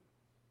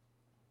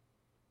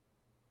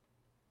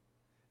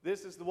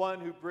 This is the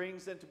one who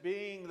brings into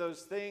being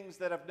those things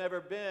that have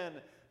never been,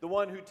 the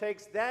one who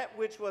takes that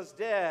which was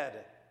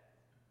dead,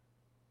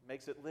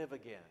 makes it live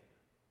again.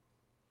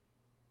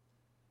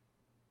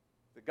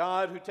 The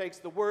God who takes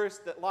the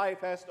worst that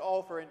life has to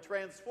offer and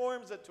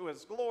transforms it to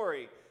his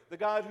glory. The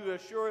God who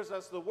assures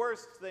us the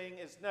worst thing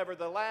is never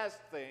the last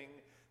thing.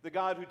 The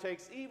God who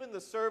takes even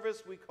the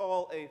service we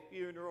call a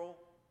funeral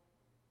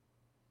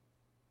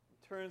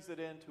and turns it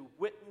into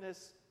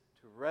witness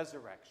to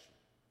resurrection.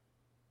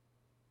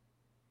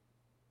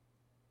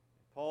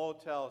 And Paul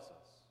tells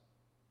us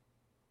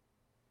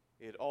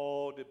it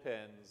all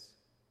depends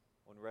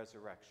on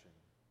resurrection.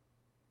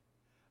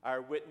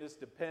 Our witness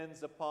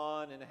depends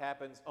upon and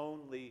happens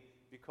only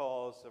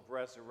because of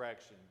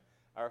resurrection.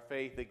 Our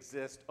faith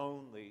exists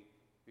only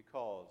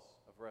because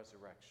of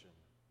resurrection.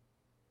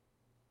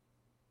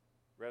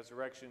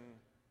 Resurrection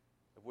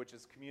of which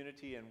its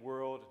community and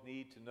world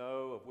need to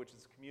know, of which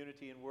its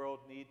community and world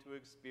need to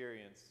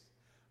experience.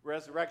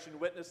 Resurrection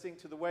witnessing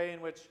to the way in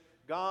which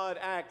God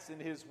acts in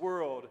his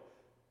world,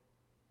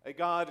 a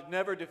God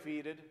never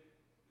defeated,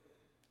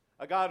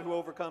 a God who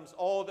overcomes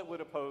all that would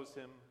oppose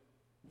him,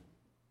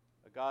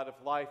 a God of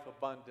life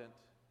abundant,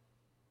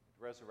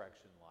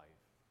 resurrection life.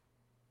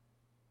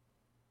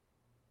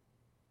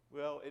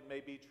 Well, it may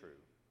be true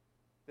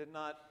that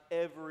not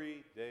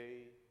every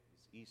day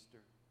is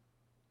Easter,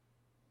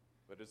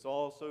 but it's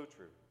also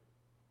true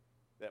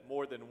that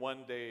more than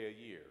one day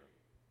a year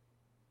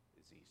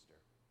is Easter.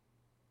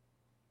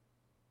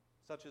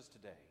 Such as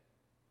today,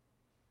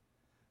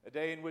 a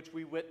day in which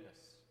we witness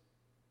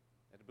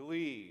and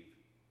believe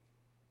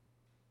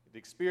and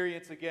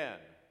experience again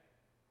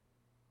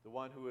the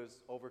one who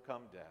has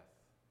overcome death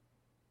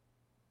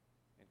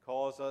and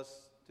calls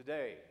us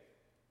today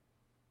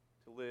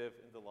to live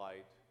in the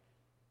light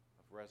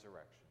of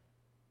resurrection.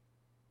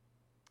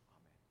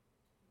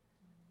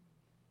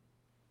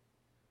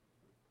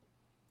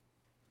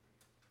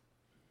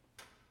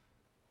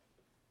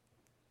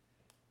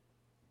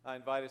 Amen. I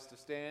invite us to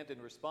stand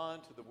and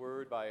respond to the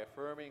word by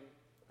affirming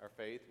our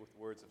faith with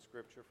words of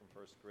Scripture from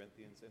 1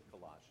 Corinthians and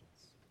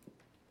Colossians.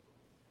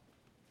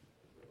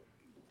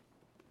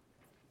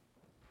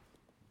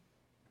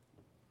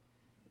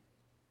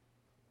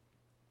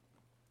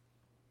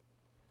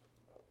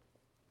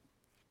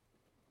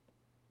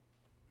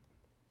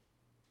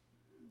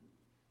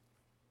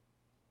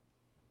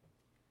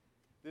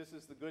 This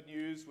is the good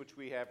news which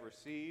we have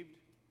received,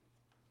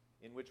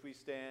 in which we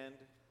stand,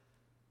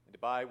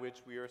 and by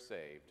which we are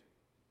saved.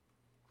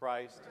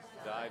 Christ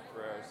died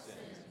for our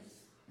sins,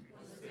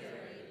 was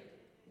buried,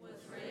 was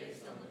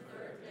raised on the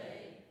third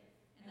day,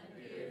 and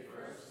appeared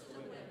first to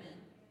the women,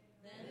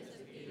 then to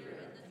Peter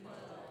and the 12,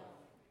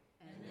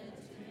 and then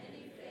to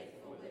many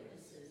faithful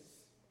witnesses.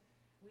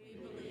 We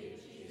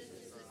believe Jesus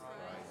is the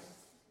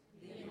Christ,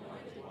 the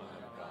anointed one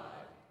of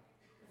God,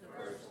 the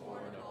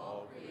firstborn of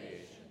all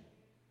creation,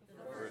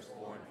 the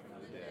firstborn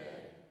from the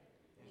dead,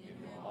 in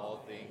whom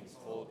all things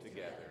hold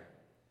together,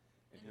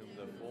 in whom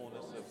the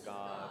fullness of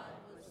God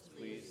was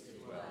pleased to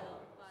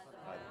dwell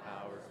by the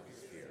power of the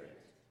Spirit.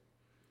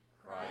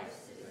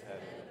 Christ is the head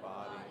of the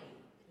body,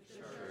 the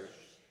church,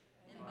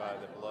 and by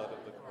the blood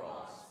of the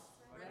cross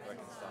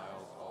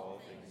reconciles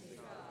all things to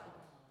God.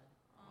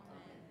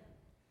 Amen.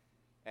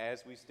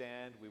 As we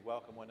stand, we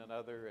welcome one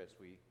another as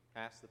we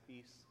pass the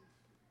peace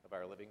of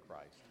our living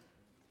Christ.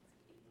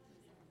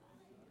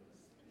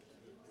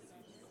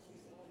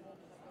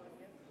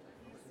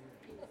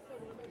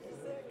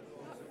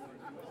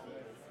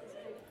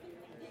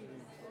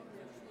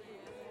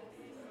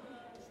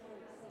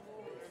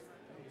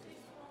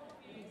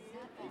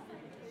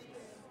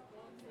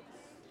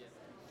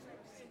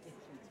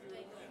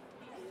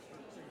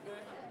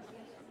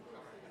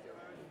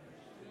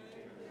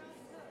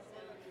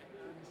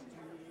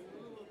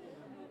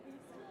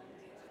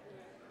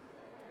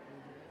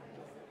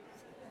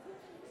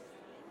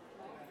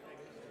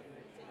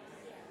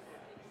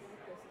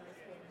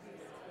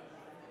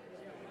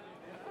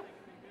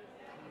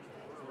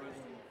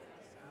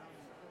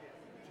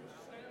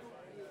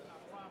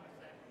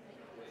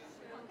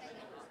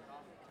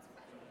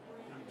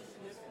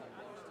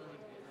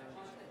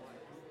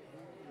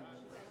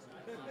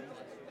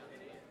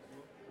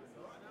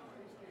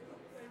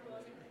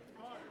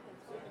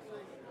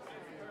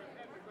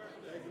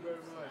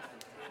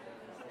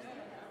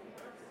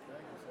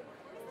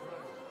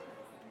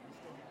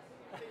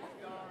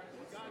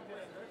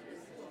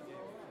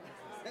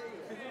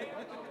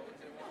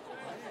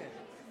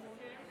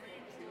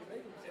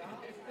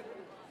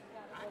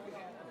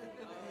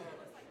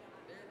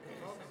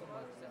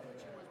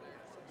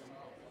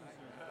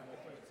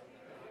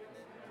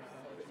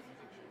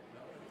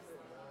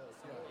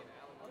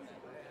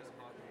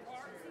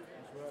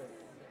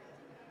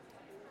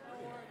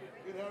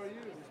 Good, how are you?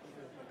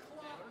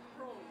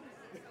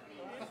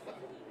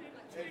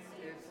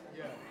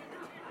 Yeah.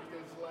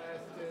 It's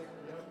last tick,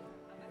 yep.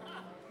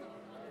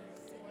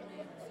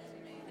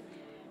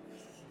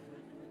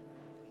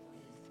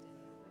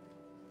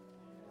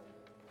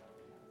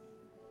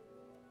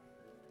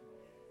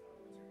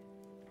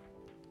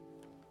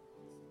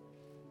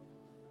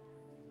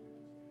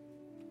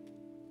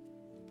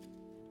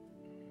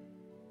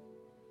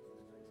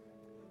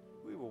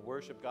 We will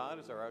worship God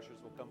as our ushers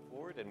will come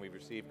forward and we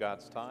receive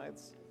God's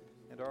tithes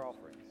and our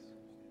offerings.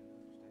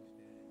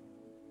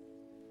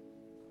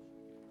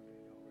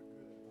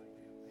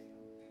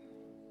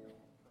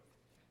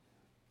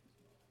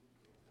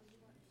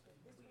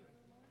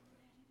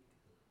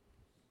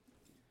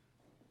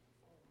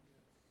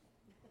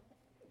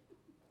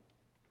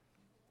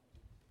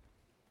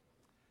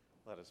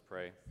 Let us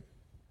pray.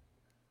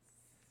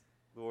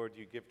 Lord,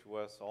 you give to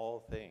us all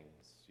things.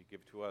 You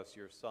give to us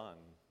your Son.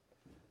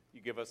 You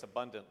give us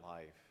abundant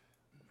life,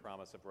 the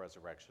promise of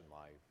resurrection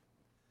life.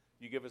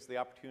 You give us the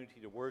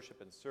opportunity to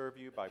worship and serve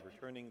you by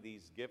returning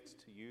these gifts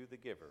to you, the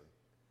giver.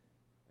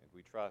 And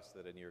we trust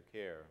that in your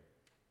care,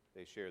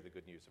 they share the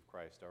good news of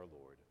Christ our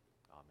Lord.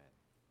 Amen.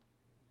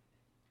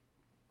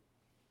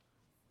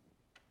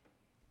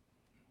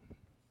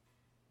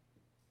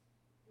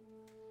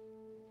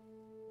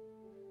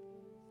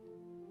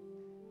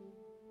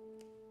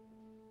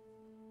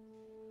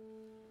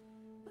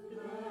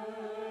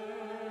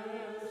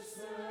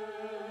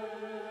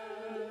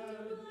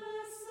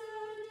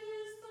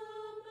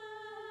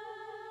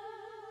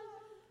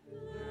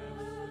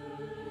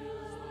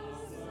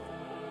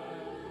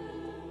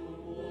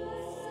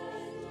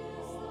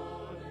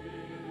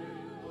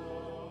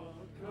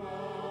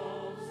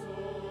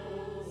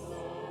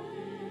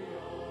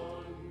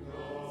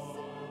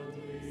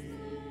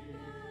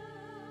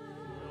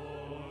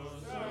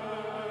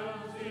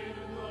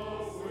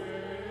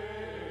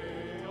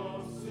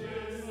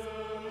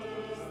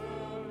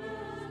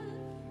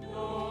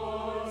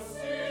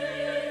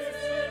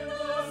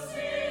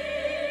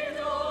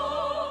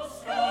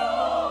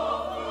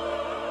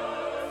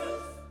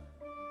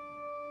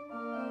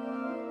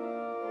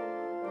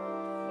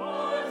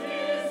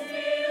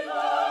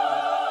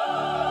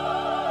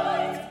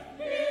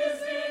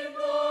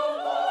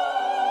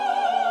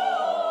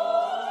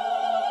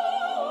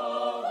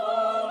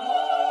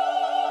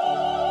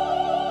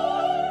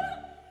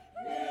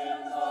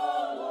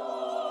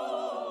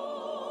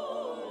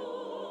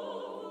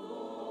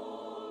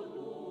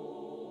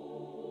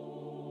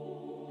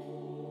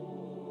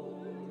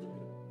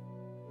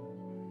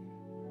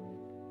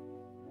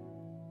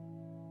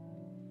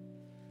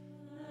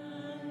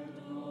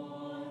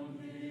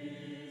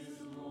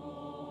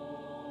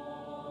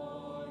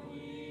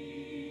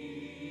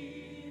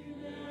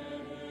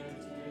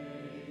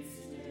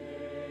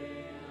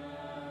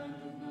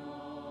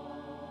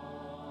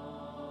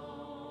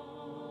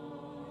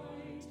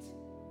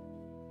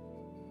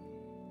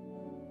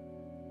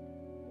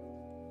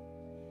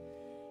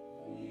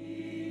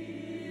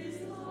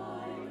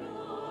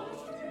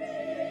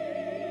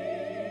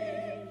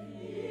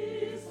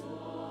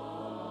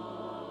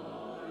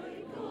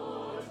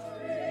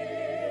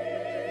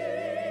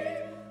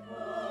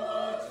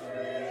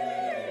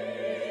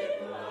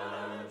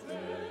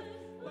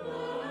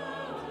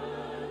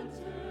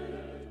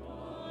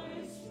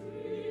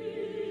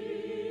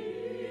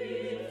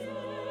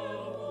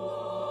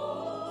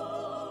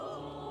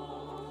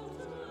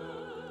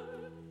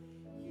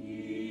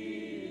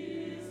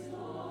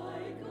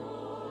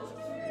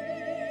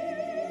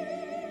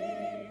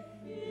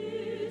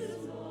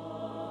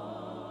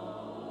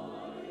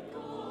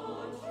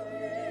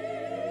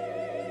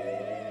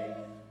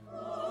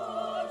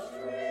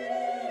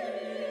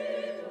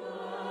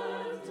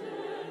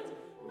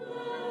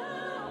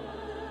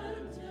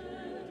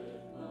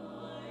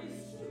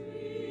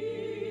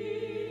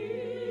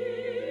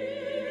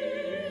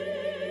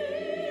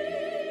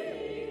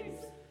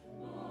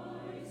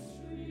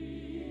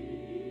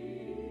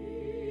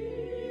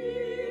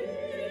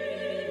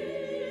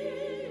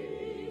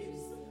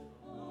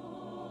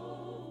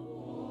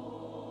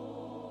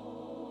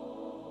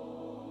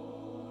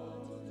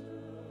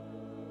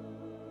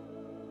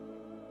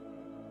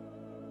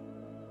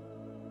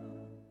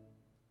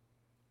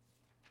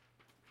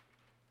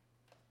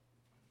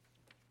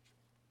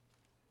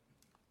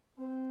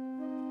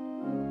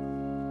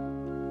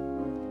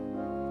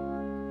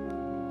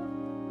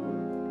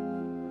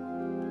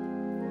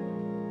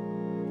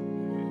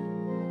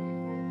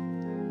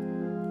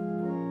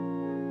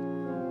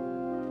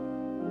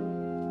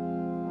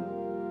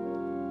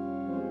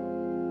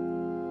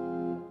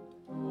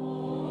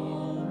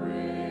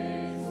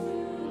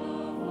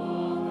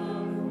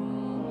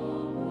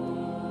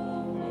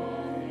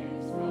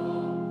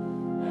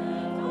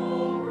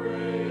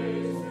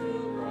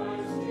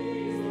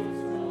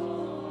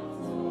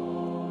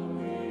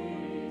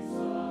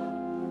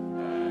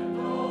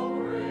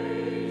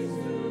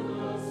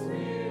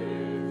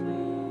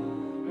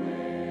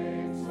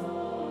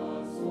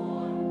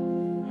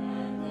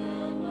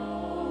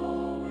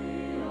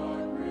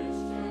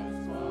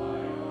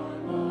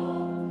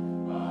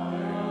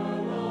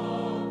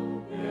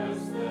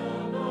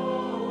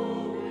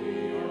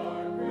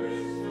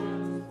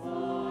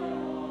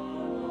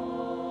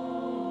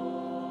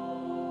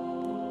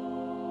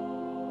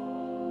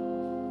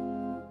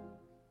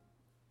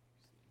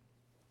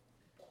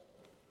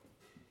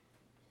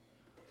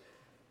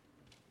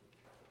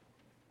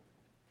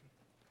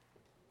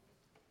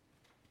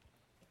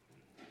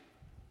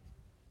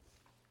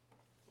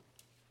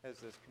 as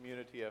this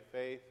community of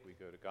faith, we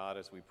go to God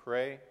as we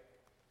pray,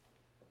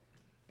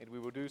 and we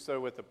will do so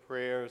with the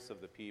prayers of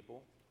the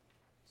people.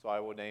 So I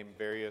will name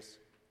various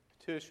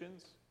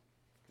petitions,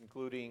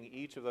 concluding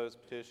each of those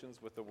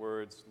petitions with the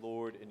words,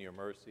 Lord, in your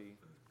mercy.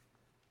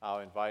 I'll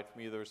invite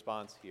from you the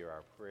response, hear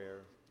our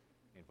prayer.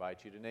 I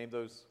invite you to name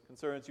those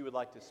concerns you would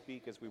like to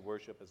speak as we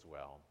worship as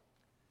well.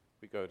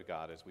 We go to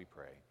God as we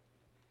pray.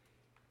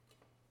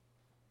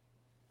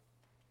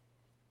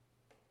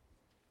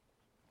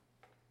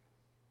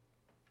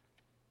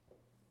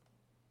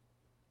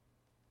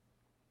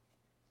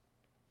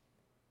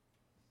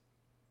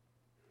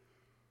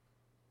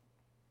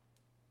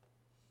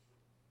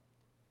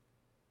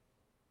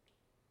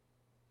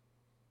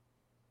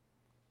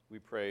 We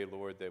pray,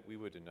 Lord, that we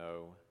would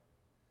know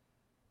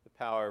the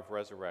power of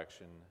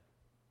resurrection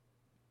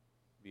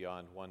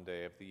beyond one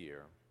day of the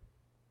year.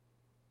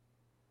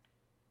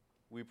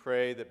 We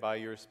pray that by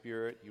your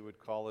Spirit you would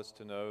call us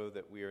to know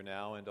that we are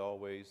now and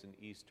always an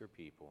Easter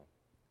people,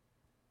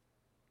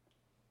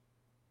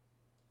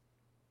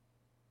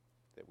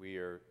 that we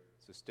are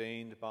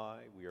sustained by,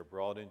 we are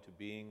brought into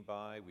being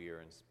by, we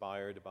are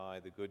inspired by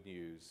the good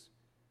news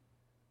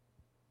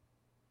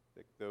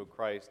that though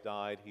Christ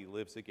died, he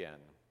lives again,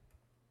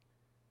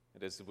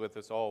 and is with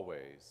us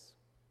always,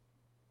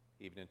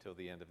 even until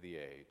the end of the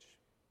age.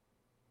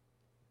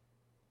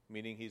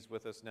 Meaning he's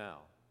with us now.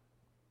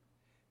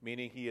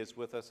 Meaning he is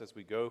with us as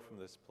we go from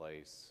this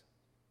place.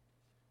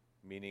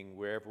 Meaning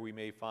wherever we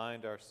may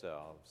find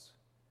ourselves,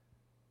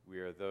 we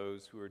are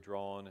those who are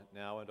drawn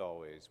now and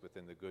always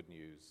within the good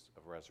news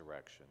of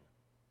resurrection.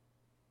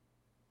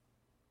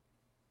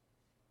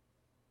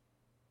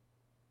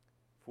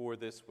 For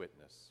this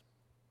witness,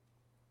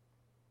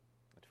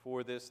 and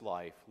for this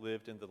life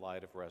lived in the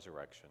light of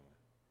resurrection,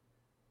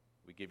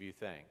 we give you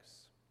thanks.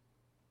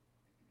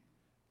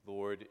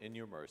 Lord, in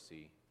your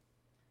mercy,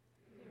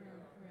 Hear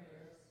our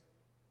prayers.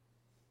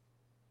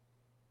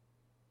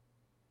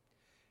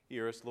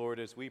 hear us, Lord,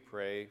 as we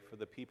pray for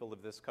the people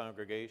of this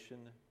congregation.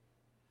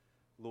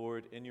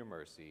 Lord, in your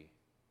mercy,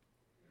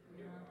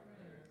 Hear our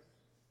prayers.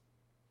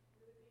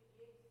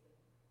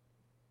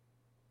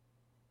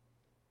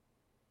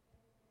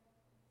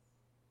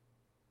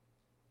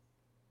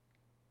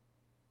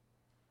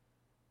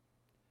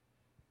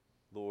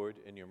 Lord,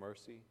 in your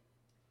mercy,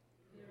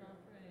 Hear our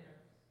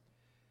prayers.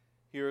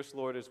 hear us,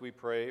 Lord, as we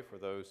pray for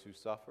those who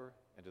suffer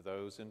and to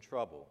those in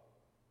trouble.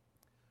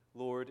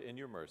 Lord, in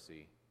your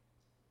mercy,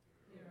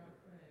 Hear our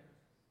prayers.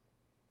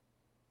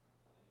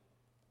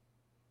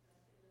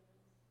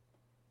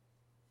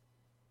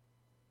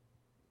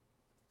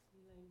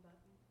 Elaine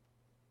Button.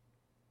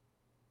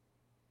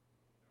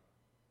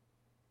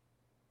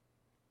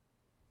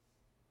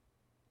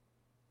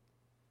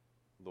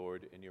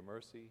 Lord, in your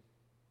mercy,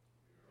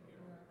 Hear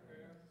our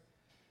prayers.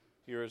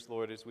 hear us,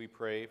 Lord, as we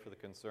pray for the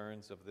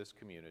concerns of this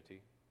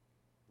community.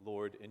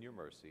 Lord, in your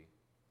mercy,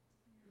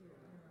 Hear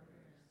our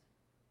prayers.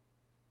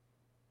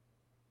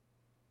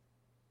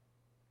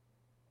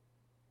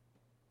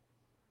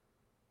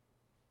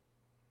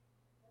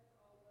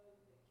 All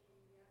those that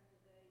came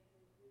yesterday to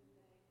the food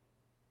bank,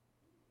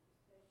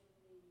 special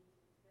needs,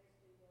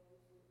 especially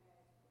those who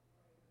asked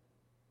for prayer.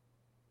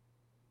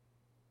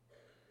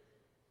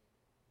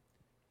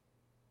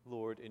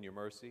 Lord, in your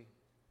mercy,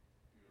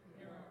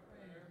 Hear our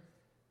prayers.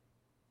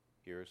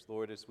 hear us,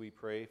 Lord, as we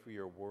pray for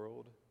your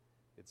world,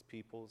 its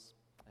peoples,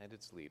 and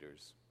its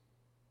leaders.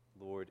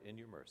 Lord, in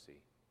your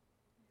mercy,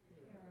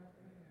 Hear our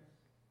prayers.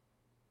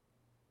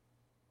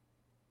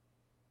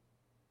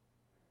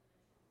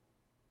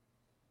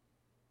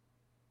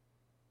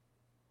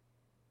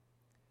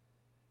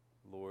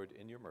 Lord,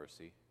 in your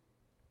mercy,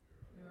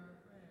 Hear our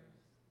prayers.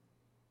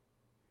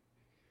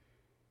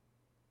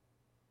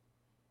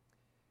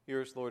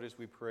 hear us, Lord, as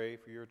we pray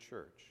for your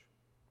church,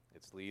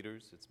 its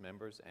leaders, its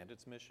members, and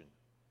its mission.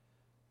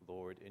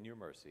 Lord, in your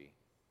mercy,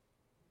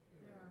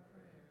 Hear our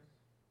prayers.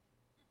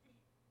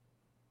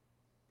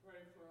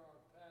 Pray for our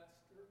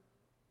pastor,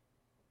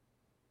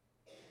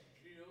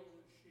 Jill,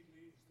 as she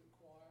leads the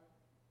choir,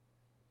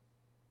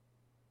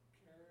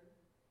 Karen,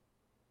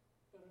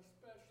 but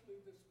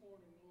especially this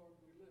morning, Lord,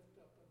 we lift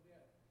up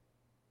Annette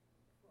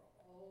for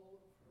all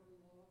of her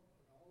love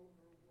and all of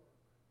her work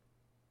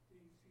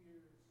these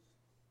years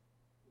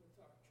with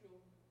our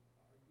children,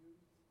 our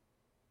youth.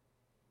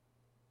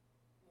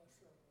 Bless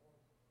her,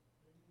 Lord.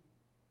 Amen.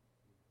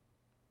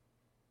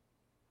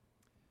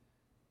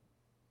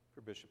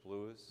 for Bishop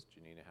Lewis,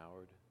 Janina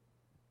Howard,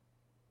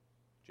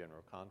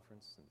 General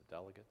Conference, and the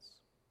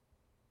delegates.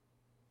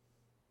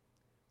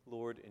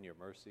 Lord, in your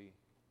mercy,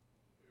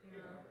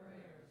 Hear our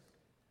prayers.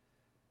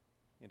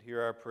 and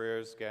hear our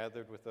prayers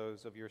gathered with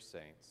those of your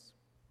saints,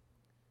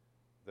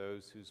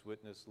 those whose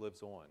witness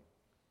lives on,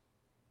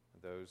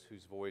 and those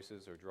whose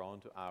voices are drawn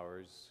to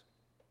ours,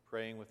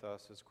 praying with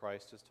us as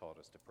Christ has taught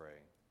us to pray.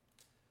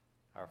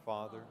 Our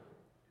Father,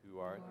 who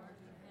art Who art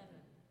in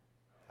heaven,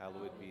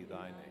 hallowed be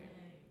thy name.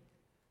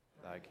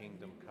 Thy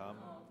kingdom come,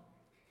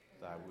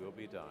 thy will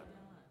be done,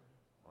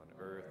 on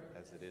earth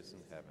as it is in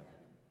heaven.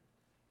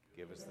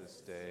 Give us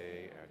this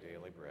day our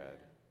daily bread,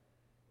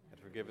 and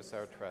forgive us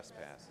our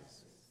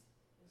trespasses,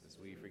 as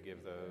we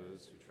forgive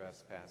those who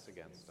trespass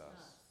against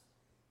us.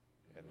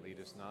 And lead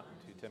us not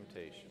into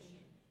temptation,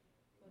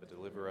 but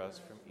deliver us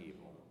from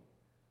evil.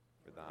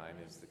 For thine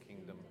is the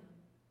kingdom,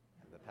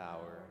 and the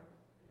power,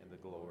 and the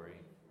glory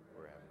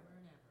forever.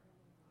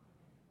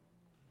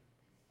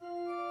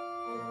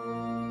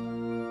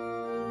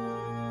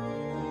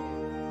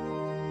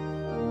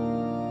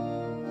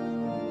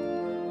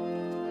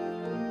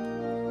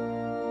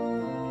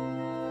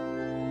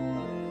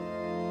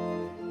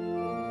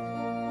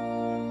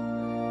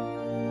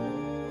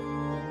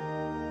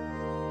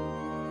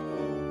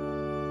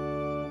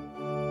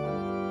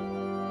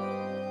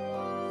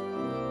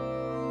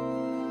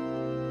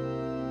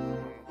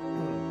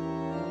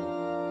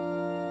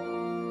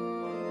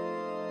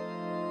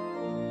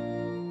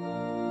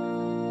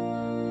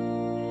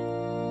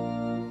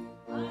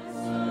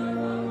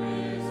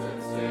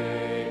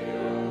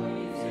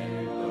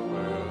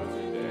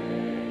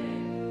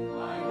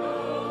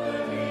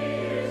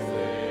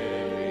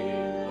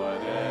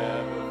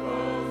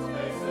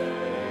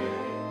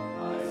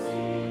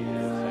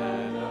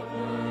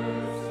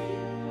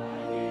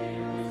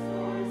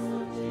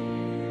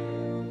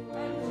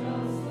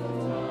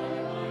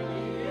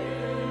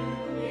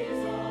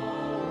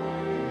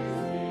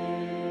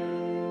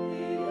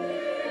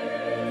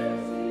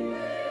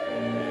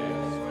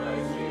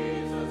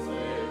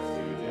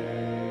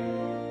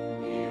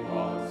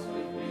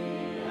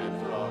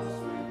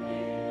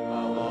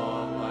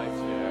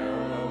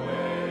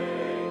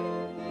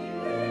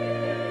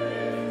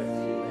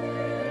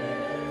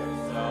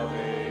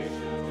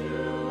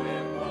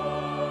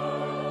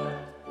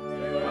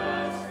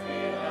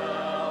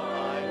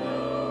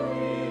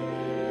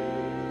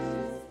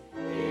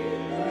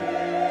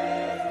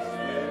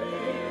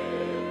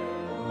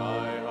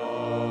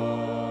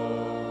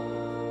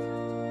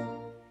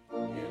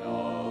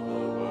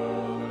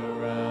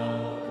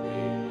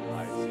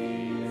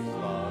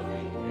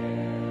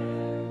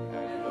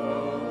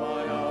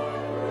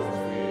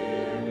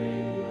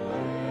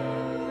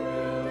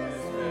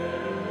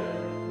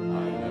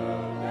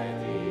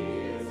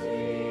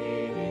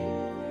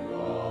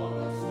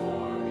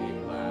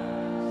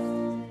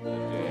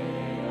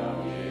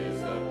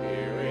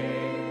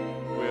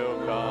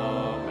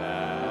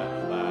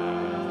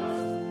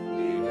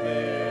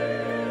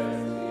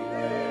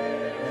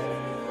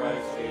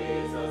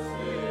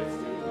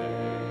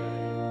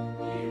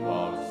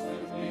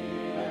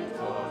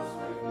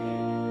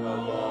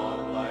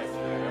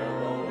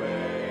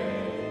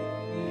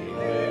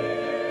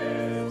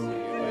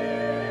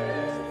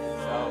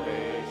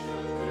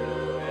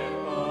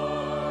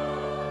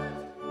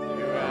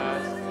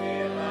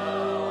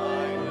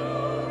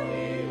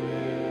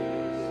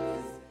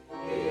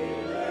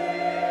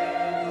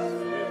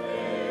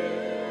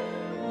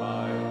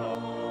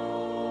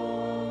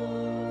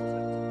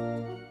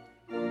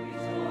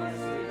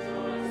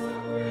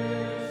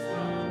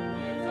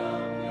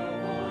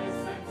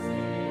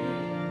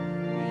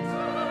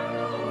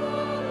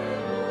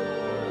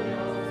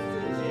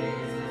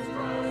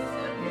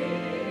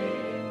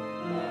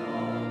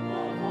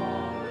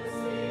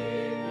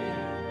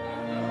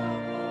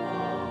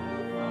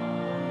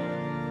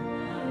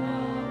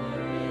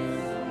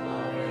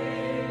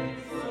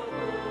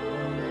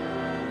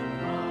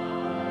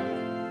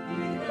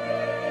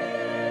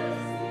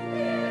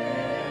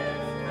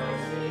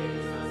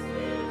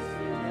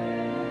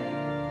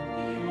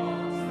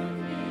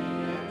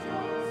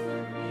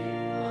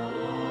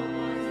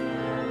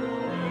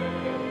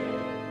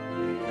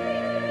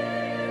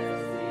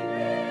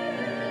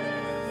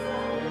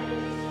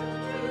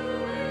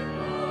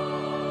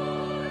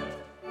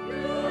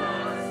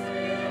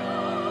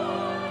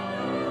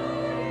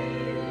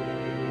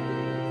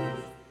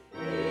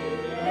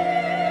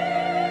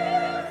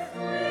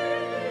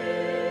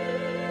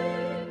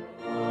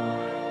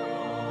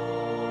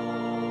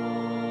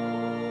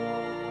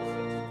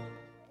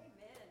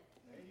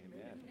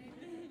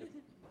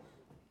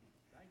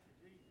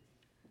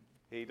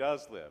 He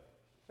does live.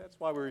 That's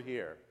why we're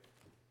here.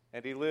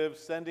 And he lives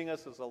sending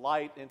us as a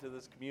light into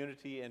this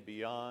community and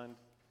beyond.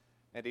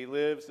 And he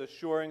lives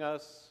assuring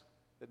us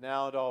that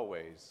now and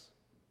always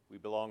we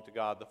belong to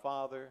God the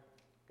Father,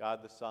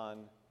 God the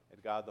Son,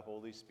 and God the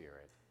Holy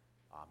Spirit.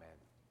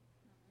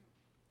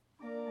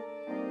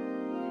 Amen.